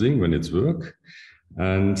beautiful thing when it's work.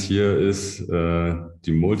 And here is the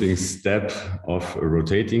molding step of a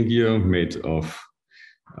rotating gear made of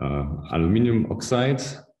aluminum oxide.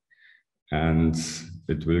 And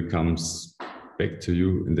it will come back to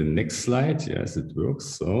you in the next slide. Yes, it works.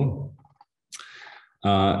 So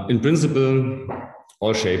in principle,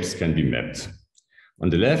 all shapes can be mapped. On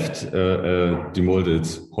the left, the molded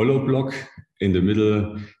hollow block. In the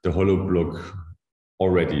middle, the hollow block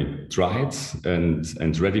already dried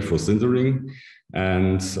and ready for sintering.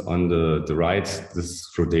 And on the right, this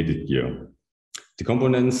rotated gear. The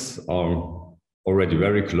components are already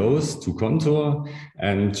very close to contour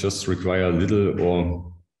and just require little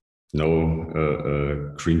or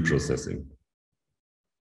no green processing.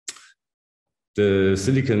 The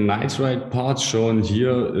silicon nitride part shown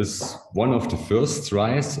here is one of the first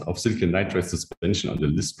tries of silicon nitride suspension on the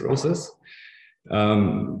LIS process.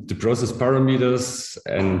 The process parameters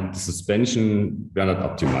and suspension were not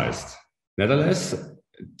optimized. Nevertheless,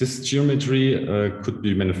 this geometry could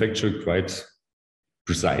be manufactured quite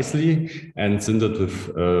precisely and sintered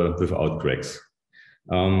without cracks.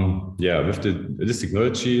 With the LIS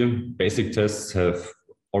technology, basic tests have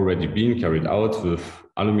already been carried out with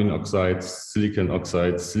aluminum oxides, silicon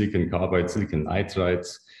carbide, silicon nitride,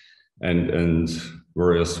 and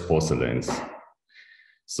various porcelains.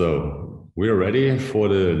 So we are ready for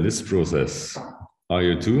the LIS process. Are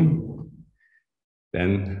you too?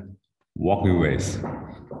 then walking ways.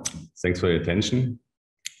 Thanks for your attention,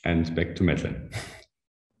 and back to Madeline,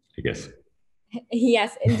 I guess.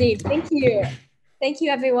 Yes, indeed. Thank you. Thank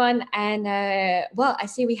you, everyone. And well, I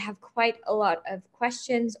see we have quite a lot of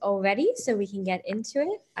questions already, so we can get into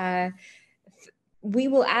it. We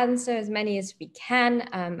will answer as many as we can.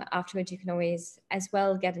 Afterwards, you can always as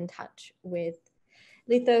well get in touch with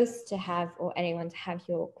Lithoz to have, or anyone to have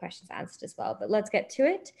your questions answered as well. But let's get to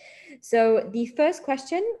it. So the first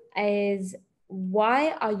question is,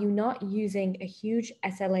 why are you not using a huge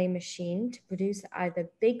SLA machine to produce either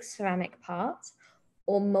big ceramic parts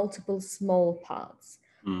or multiple small parts?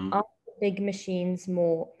 Are big machines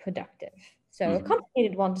more productive? So a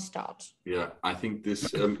complicated one to start. Yeah, I think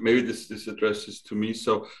this maybe this addresses to me.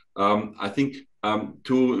 So I think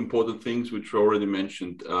two important things which were already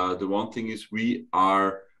mentioned. The one thing is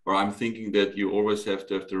I'm thinking that you always have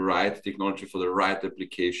to have the right technology for the right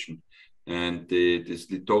application, and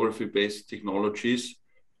these lithography-based technologies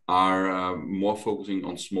are more focusing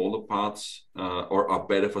on smaller parts, or are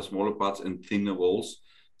better for smaller parts and thinner walls.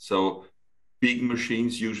 So big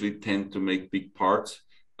machines usually tend to make big parts.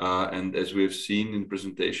 And as we have seen in the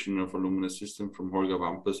presentation of Alumina Systems from Holger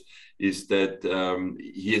Wampers, is that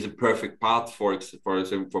he has a perfect part for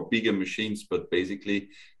example, for bigger machines, but basically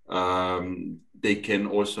they can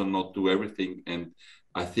also not do everything. And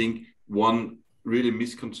I think one really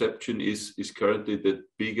misconception is currently that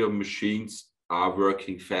bigger machines are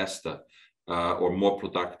working faster or more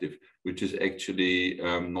productive, which is actually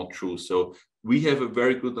not true. So we have a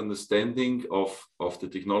very good understanding of the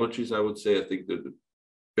technologies, I would say. I think that the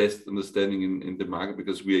best understanding in the market,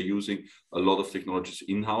 because we are using a lot of technologies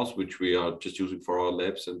in-house, which we are just using for our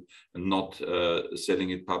labs and not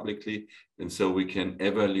selling it publicly. And so we can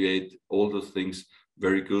evaluate all those things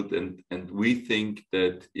very good. And we think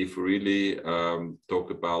that if we really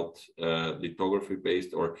talk about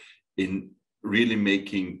lithography-based, or in really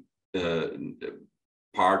making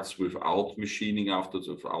parts without machining afterwards,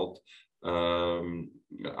 without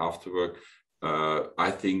afterwork,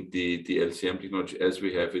 I think the LCM technology as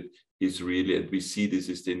we have it is really, and we see this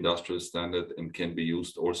is the industrial standard and can be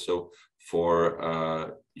used also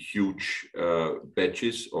for huge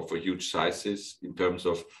batches or for huge sizes in terms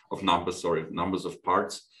of numbers of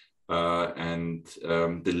parts. And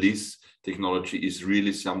the LIS technology is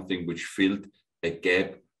really something which filled a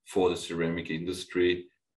gap for the ceramic industry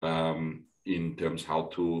in terms how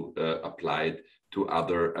to apply it to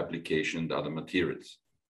other applications, other materials.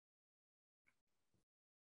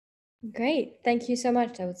 Great, thank you so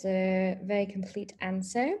much. That was a very complete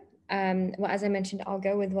answer. Well, as I mentioned, I'll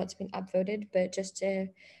go with what's been upvoted, but just to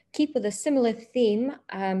keep with a similar theme,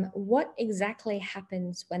 what exactly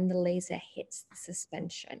happens when the laser hits the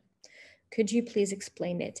suspension? Could you please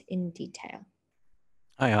explain it in detail?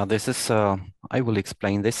 Oh, yeah, this is, I will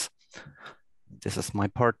explain this. This is my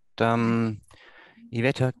part.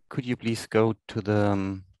 Iveta, could you please go to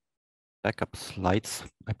the backup slides?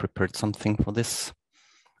 I prepared something for this.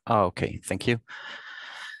 Oh, okay, thank you.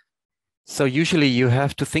 So usually you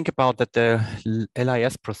have to think about that the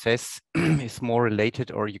LIS process is more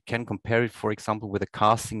related, or you can compare it, for example, with a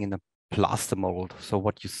casting in a plaster mold. So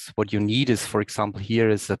what you need is, for example, here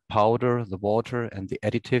is the powder, the water, and the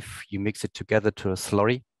additive. You mix it together to a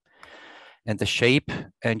slurry, and the shape,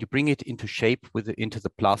 and you bring it into shape into the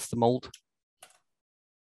plaster mold.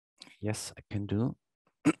 Yes, I can do.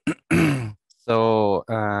 So,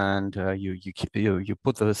 and you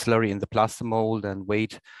put the slurry in the plaster mold and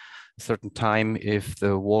wait a certain time if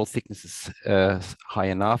the wall thickness is high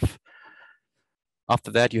enough.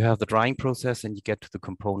 After that, you have the drying process and you get to the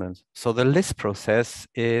component. So the LIS process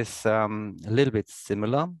is a little bit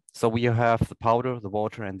similar. So we have the powder, the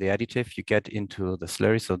water, and the additive. You get into the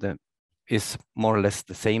slurry. So that is more or less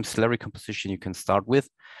the same slurry composition you can start with.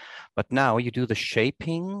 But now you do the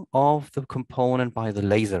shaping of the component by the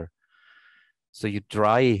laser. So you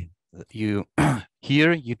dry,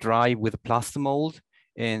 here you dry with a plaster mold,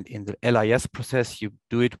 and in the LIS process, you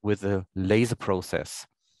do it with a laser process.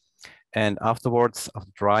 And afterwards, after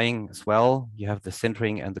drying as well, you have the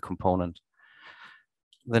sintering and the component.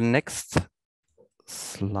 The next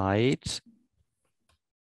slide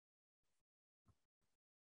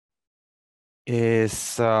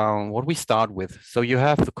is what we start with. So you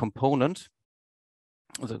have the component,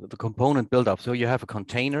 the component buildup. So you have a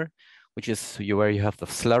container, which is where you have the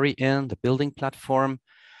slurry in, the building platform.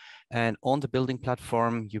 And on the building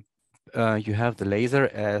platform, you have the laser,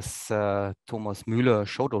 as Thomas Müller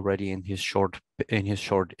showed already in his short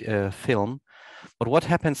film. But what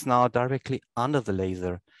happens now directly under the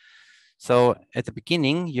laser? So at the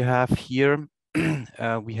beginning, you have here,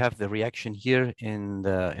 we have the reaction here in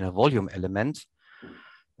a volume element.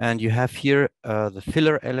 And you have here the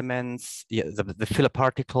filler elements, the filler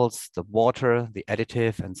particles, the water, the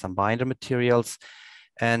additive, and some binder materials.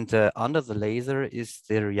 And under the laser is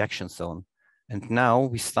the reaction zone. And now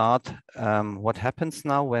we start, what happens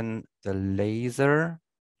now when the laser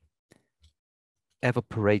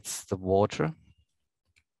evaporates the water.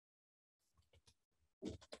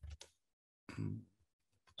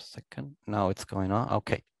 Second, now it's going on,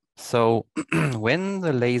 okay. So when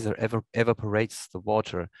the laser evaporates the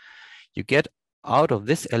water, you get out of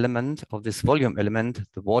this element, of this volume element,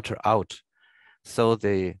 the water out. So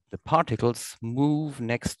the particles move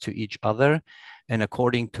next to each other, and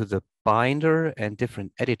according to the binder and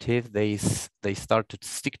different additive, they start to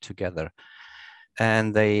stick together.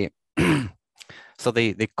 And they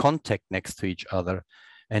contact next to each other.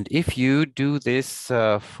 And if you do this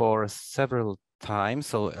for several times,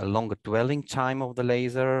 so a longer dwelling time of the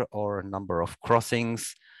laser or a number of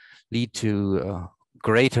crossings lead to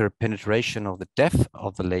greater penetration of the depth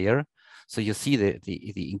of the layer. So you see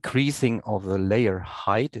the increasing of the layer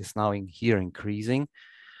height is now here increasing.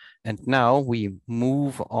 And now we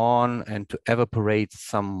move on and to evaporate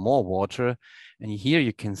some more water. And here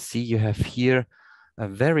you can see you have here a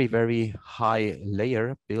very, very high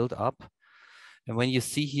layer built up. And when you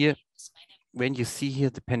see here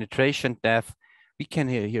the penetration depth, we can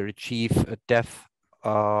here achieve a depth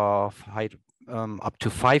of height up to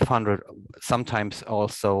 500, sometimes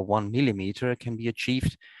also 1 millimeter can be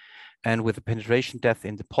achieved. And with the penetration depth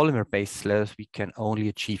in the polymer-based slabs, we can only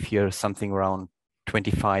achieve here something around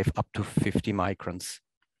 25 up to 50 microns.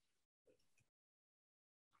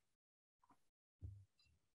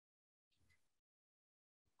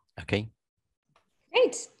 Okay.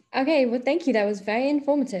 Great. Okay, well, thank you. That was very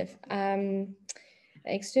informative.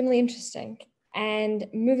 Extremely interesting. And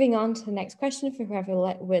moving on to the next question for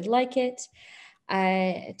whoever would like it.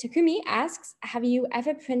 Takumi asks, have you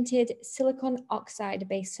ever printed silicon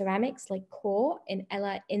oxide-based ceramics like core in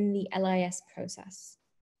the LIS process?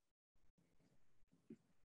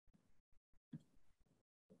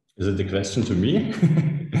 Is it the question to me?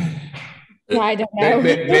 I don't know.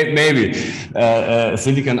 Maybe.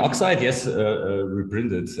 Silicon oxide, yes, we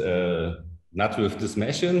printed. Not with this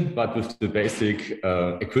machine, but with the basic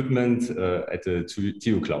equipment at the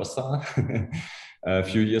TU Clausthal. A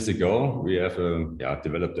few years ago, we have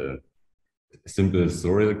developed a simple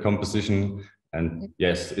story composition. And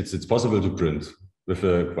yes, it's possible to print with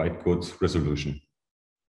a quite good resolution.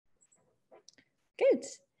 Good.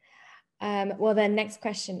 Well, the next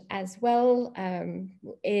question as well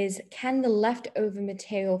is, can the leftover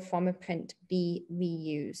material from a print be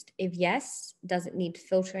reused? If yes, does it need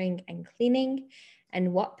filtering and cleaning?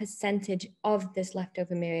 And what percentage of this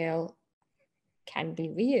leftover material can be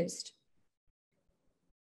reused?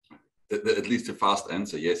 At least a fast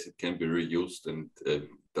answer, yes, it can be reused and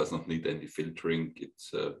does not need any filtering.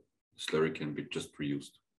 It's slurry can be just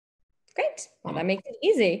reused. Great. Well, that makes it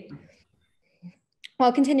easy.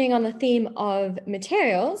 Well, continuing on the theme of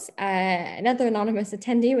materials, another anonymous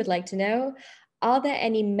attendee would like to know, are there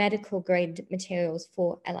any medical grade materials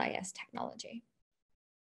for LIS technology?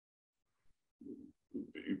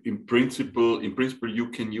 In principle, you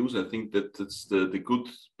can use, I think that's the good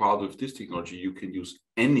part of this technology, you can use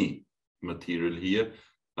any material here,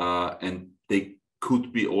 and they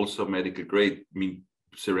could be also medical grade. I mean,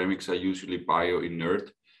 ceramics are usually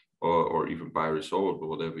bio-inert or even bioresorbable,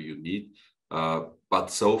 whatever you need. But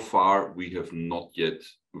so far, we have not yet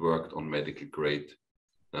worked on medical grade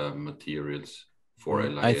materials for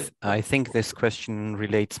LIS. I think this question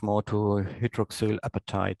relates more to hydroxyl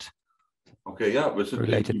apatite. Okay, yeah, but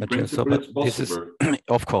related materials. So, but this is,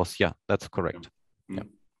 of course, yeah, that's correct. Yeah. Yeah.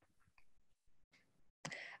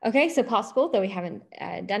 Okay, so possible, though we haven't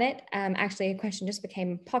done it. Actually, a question just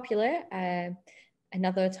became popular.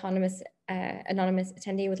 Another anonymous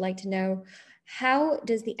attendee would like to know, how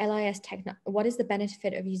does the LIS what is the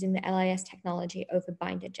benefit of using the LIS technology over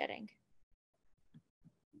binder jetting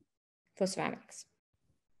for ceramics?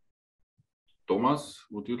 Thomas,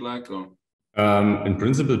 would you like to? In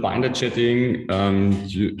principle, binder jetting,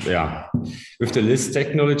 with the LIS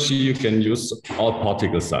technology, you can use all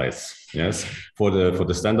particle size. Yes, for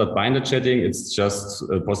the standard binder jetting, it's just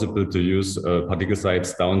possible to use particle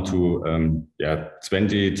size down to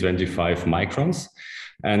 20-25 microns,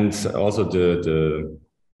 and also the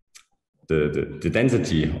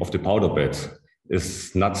density of the powder bed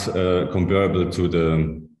is not comparable to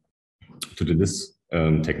the LIS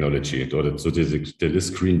technology, or the LIS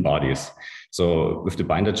green bodies. So with the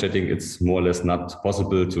binder jetting, it's more or less not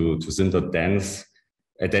possible to sinter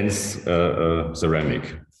a dense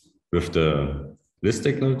ceramic. With the LIS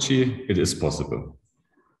technology, it is possible.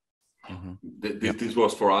 This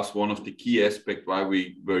was for us one of the key aspects why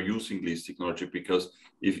we were using LIS technology, because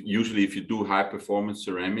usually if you do high performance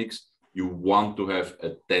ceramics, you want to have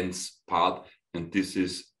a dense part, and this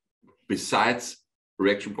is, besides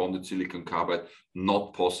reaction bonded silicon carbide,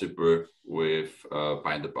 not possible with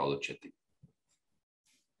binder powder jetting.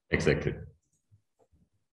 Exactly.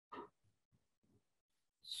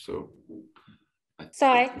 So,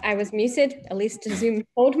 sorry, I was muted. At least Zoom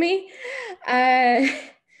told me.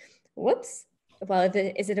 Whoops. Well,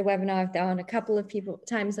 is it a webinar? If there aren't a couple of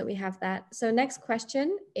times that we have that. So next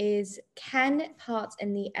question is, can parts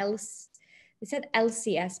in the they said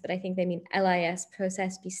LCS, but I think they mean LIS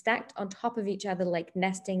process be stacked on top of each other like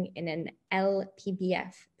nesting in an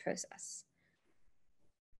LPBF process?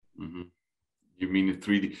 You mean a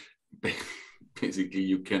 3D? Basically,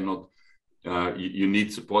 you cannot. You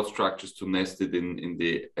need support structures to nest it in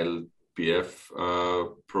the LPF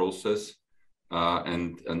process,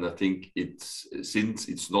 and I think since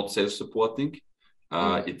it's not self-supporting,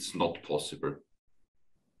 it's not possible.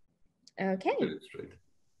 Okay.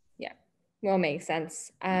 Yeah, well, makes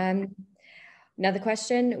sense. Another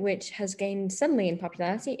question which has gained suddenly in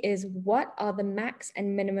popularity is, what are the max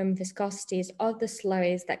and minimum viscosities of the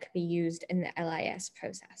slurries that could be used in the LIS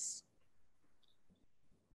process?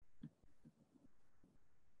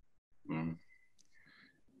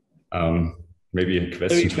 Maybe a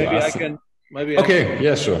question to us. Maybe okay,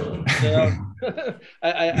 yeah, sure.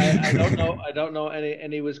 I don't know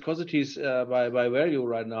any viscosities by value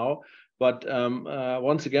right now, but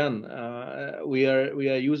once again, we are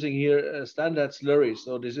using here standard slurry.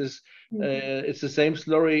 So this is it's the same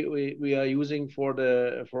slurry we are using for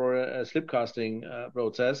a slip casting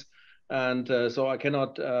process. And so I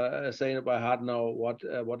cannot say by heart now what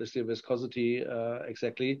is the viscosity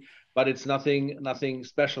exactly, but it's nothing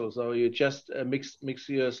special. So you just mix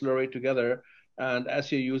your slurry together, and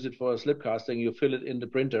as you use it for slip casting, you fill it in the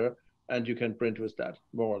printer, and you can print with that,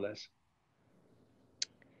 more or less.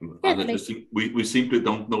 Yeah, we simply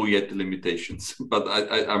don't know yet the limitations, but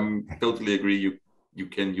I'm totally agree. You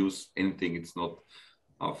can use anything. It's not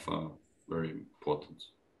of very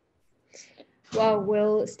importance. Well,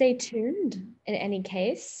 we'll stay tuned in any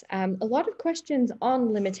case. A lot of questions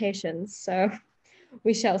on limitations, so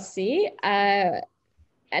we shall see.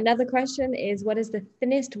 Another question is, what is the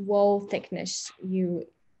thinnest wall thickness you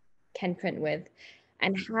can print with?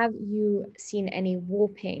 And have you seen any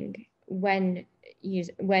warping when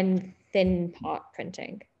thin part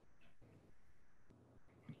printing?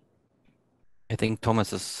 I think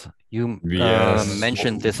Thomas, you yes.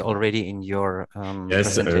 mentioned this already in your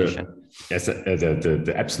presentation. Yes,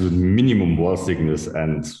 the absolute minimum wall thickness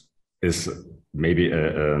is maybe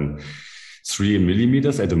 3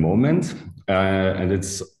 millimeters at the moment, and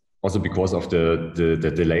it's also because of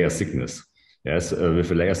the layer thickness. Yes,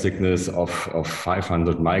 with a layer thickness of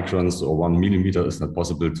 500 microns or 1 millimeter, it's not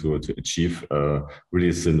possible to achieve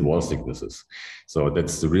really thin wall thicknesses. So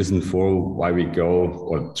that's the reason for why we go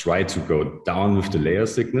or try to go down with the layer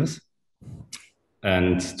thickness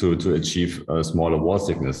and to achieve a smaller wall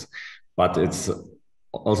thickness. But it's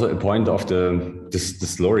also a point of the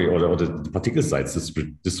slurry or the particle size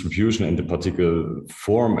distribution and the particle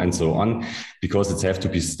form and so on, because it has to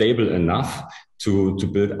be stable enough to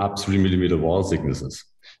build up 3 millimeter wall thicknesses.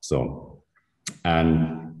 So,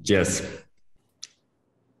 and yes,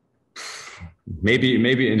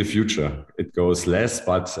 maybe in the future it goes less,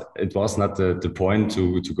 but it was not the point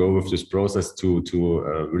to go with this process to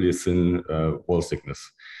really thin wall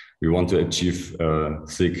thickness. We want to achieve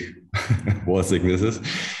thick wall thicknesses,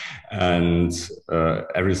 and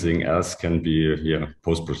everything else can be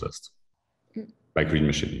post-processed by green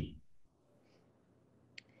machining.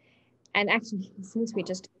 And actually, since we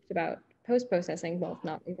just talked about post-processing, well,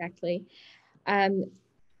 not exactly,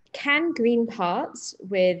 can green parts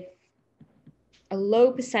with a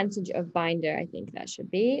low percentage of binder, I think that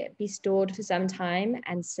should be stored for some time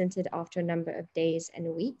and sintered after a number of days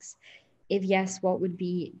and weeks? If yes, what would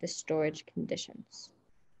be the storage conditions?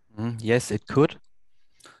 Yes, it could.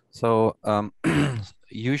 So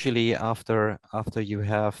usually after you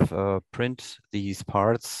have print these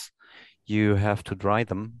parts, you have to dry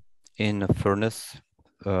them in a furnace,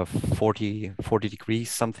 40 degrees,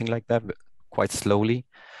 something like that, quite slowly.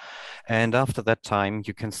 And after that time,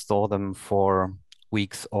 you can store them for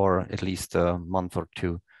weeks or at least a month or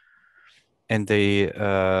two. And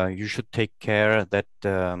you should take care that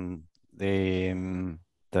the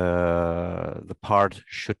part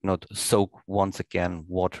should not soak once again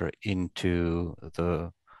water into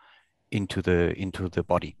the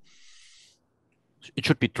body. It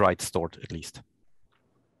should be dried, stored at least.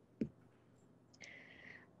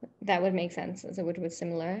 That would make sense, as it would with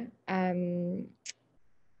similar. And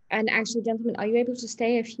actually, gentlemen, are you able to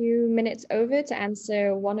stay a few minutes over to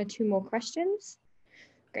answer one or two more questions?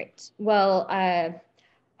 Great. Well,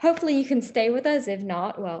 hopefully you can stay with us. If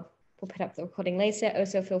not, well, we'll put up the recording later.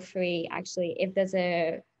 Also, feel free, actually, if there's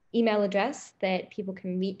a email address that people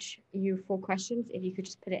can reach you for questions, if you could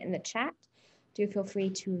just put it in the chat, do feel free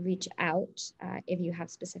to reach out if you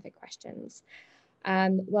have specific questions.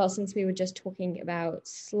 Well, since we were just talking about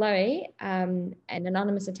slurry, an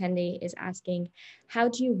anonymous attendee is asking, how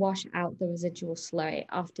do you wash out the residual slurry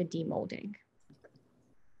after demolding?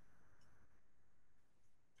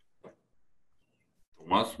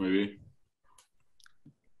 Thomas, maybe.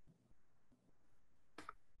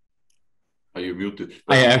 Are you muted?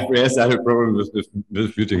 I have a problem with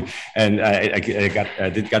muting, and I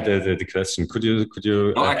did get the question. Could you?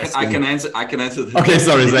 No, I can answer. I can answer. Okay,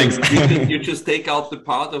 sorry. Thanks. You just take out the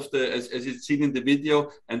part of the as it's seen in the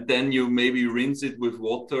video, and then you maybe rinse it with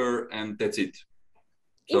water, and that's it.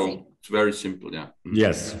 So Easy. it's very simple. Yeah.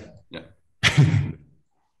 Yes. Yeah.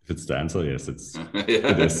 If it's the answer, yes, it's.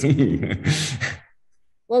 It is.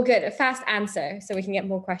 Well, good. A fast answer, so we can get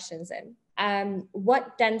more questions in.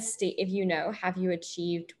 What density, if you know, have you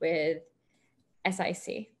achieved with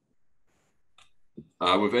SiC?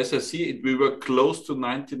 With SiC, we were close to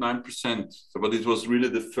 99%. So, but it was really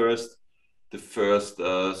the first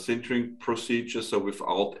sintering procedure. So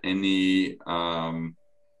without any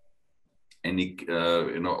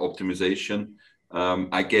optimization,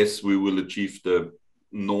 I guess we will achieve the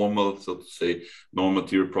normal, so to say, normal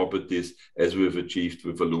material properties as we've achieved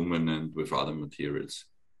with aluminum and with other materials.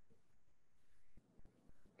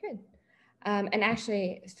 Good. And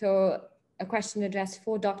actually, so a question addressed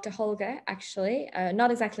for Dr. Holger, actually,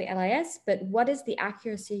 not exactly LIS, but what is the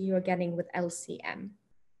accuracy you are getting with LCM?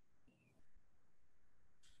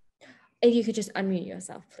 If you could just unmute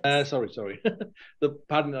yourself, please. Sorry.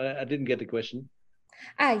 Pardon, I didn't get the question.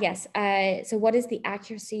 Yes. So what is the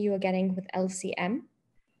accuracy you are getting with LCM?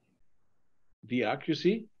 The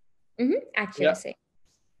accuracy? Accuracy.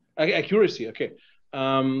 Yeah. Accuracy, okay.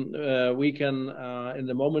 We can, in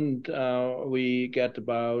the moment, we get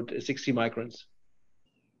about 60 microns.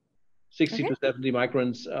 60 to 70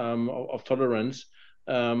 microns of tolerance.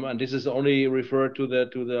 And this is only referred to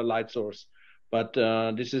the light source. But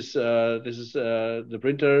this is the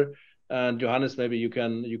printer. And Johannes, maybe you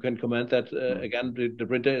can comment that again. The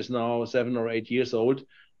printer is now 7 or 8 years old.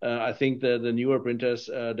 I think the newer printers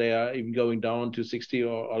they are even going down to 60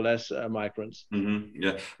 or less microns.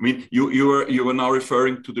 Yeah, I mean you are now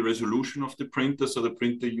referring to the resolution of the printer. So the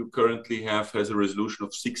printer you currently have has a resolution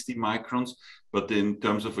of 60 microns, but in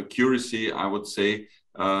terms of accuracy, I would say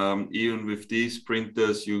even with these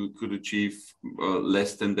printers you could achieve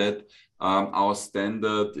less than that. Our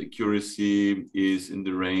standard accuracy is in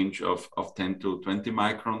the range of 10 to 20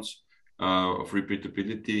 microns of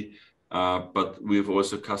repeatability. But we have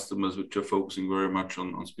also customers which are focusing very much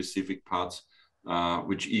on specific parts,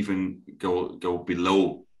 which even go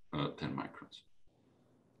below 10 microns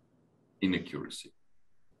in accuracy.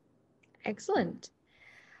 Excellent.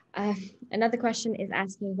 Another question is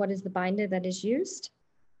asking, what is the binder that is used?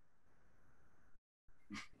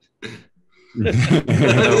 We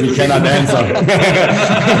cannot answer.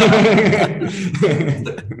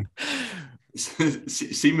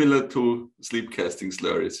 Similar to sleep casting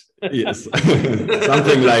slurries. Yes,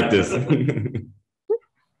 something like this.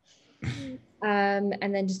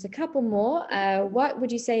 And then just a couple more. What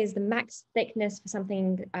would you say is the max thickness for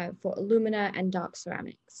something for alumina and dark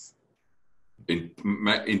ceramics? In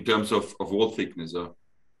terms of wall thickness?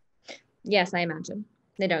 Yes, I imagine.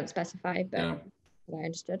 They don't specify, but yeah. I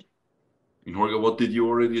understood. In Holger, what did you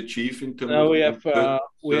already achieve in terms of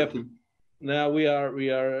now we are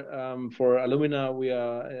for alumina we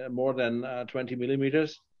are more than 20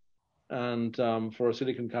 millimeters, and for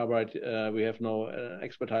silicon carbide we have no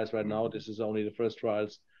expertise right now. This is only the first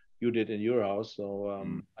trials you did in your house, so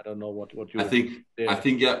I don't know what you. I think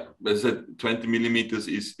yeah, as I said, 20 millimeters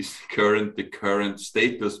is the current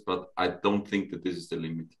status, but I don't think that this is the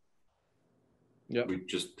limit. Yeah, we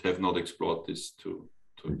just have not explored this to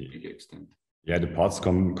a big extent. Yeah, the parts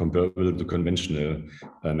comparable to conventional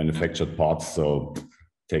manufactured parts. So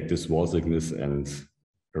take this wall thickness and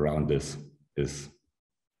around this is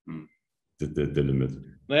the limit.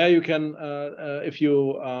 Yeah, you can if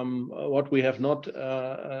you what we have not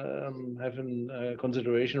have in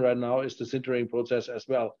consideration right now is the sintering process as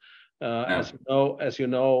well. As you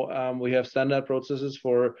know, we have standard processes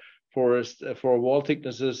for wall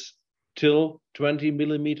thicknesses till 20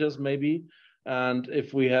 millimeters maybe. And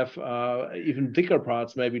if we have even thicker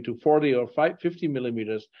parts, maybe to 40 or 50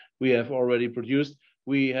 millimeters, we have already produced.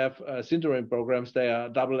 we have sintering programs. They are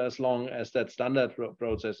double as long as that standard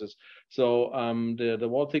processes. So the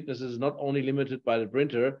wall thickness is not only limited by the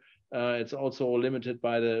printer, it's also limited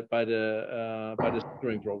by the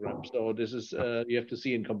sintering program. So this is you have to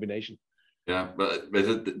see in combination. Yeah, but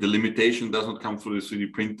the limitation doesn't come through the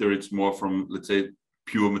 3D printer. It's more from, let's say,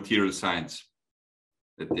 pure material science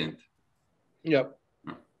at the end. Yep.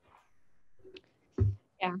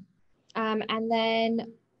 Yeah. And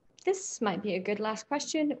then this might be a good last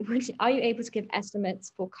question. Are you able to give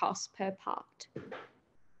estimates for costs per part?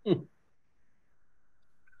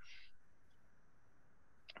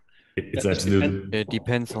 It's absolutely. It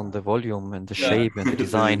depends on the volume and the shape and the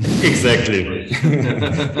design. Exactly.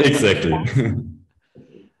 Exactly.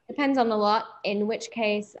 Depends on a lot, in which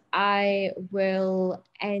case I will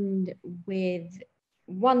end with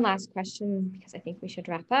one last question because I think we should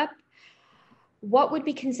wrap up. What would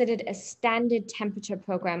be considered a standard temperature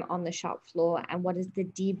program on the shop floor, and what is the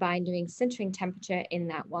debindering sintering temperature in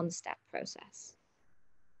that one-step process?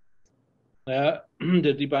 The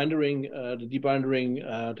debindering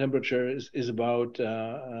temperature is about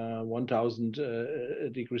 1000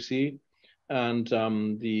 degrees C, and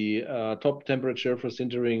the top temperature for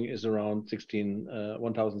sintering is around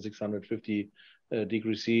 1650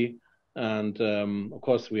 degrees C. And of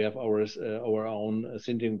course, we have our own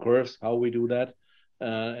sintering curves, how we do that,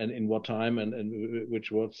 and in what time and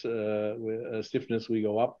which stiffness we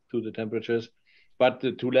go up to the temperatures. But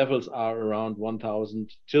the two levels are around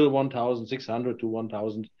 1000 till 1600 to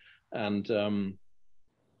 1000, and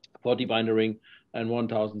for debindering, and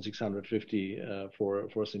 1650 for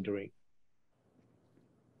sintering.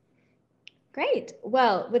 Great.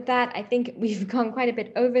 Well, with that, I think we've gone quite a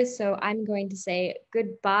bit over, so I'm going to say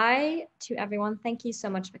goodbye to everyone. Thank you so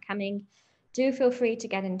much for coming. Do feel free to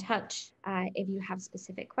get in touch if you have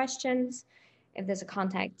specific questions. If there's a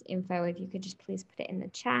contact info, if you could just please put it in the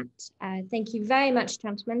chat. Thank you very much,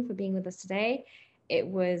 gentlemen, for being with us today. It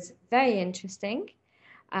was very interesting.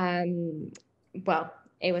 Well,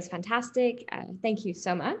 it was fantastic. Thank you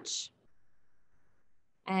so much.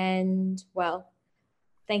 And well,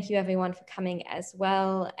 thank you everyone for coming as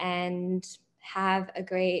well, and have a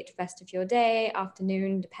great rest of your day,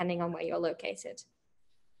 afternoon, depending on where you're located.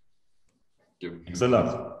 Thanks a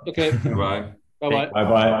lot. Okay. Bye. Bye-bye.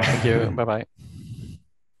 Bye-bye. Thank you. Bye-bye.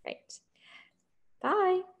 Great.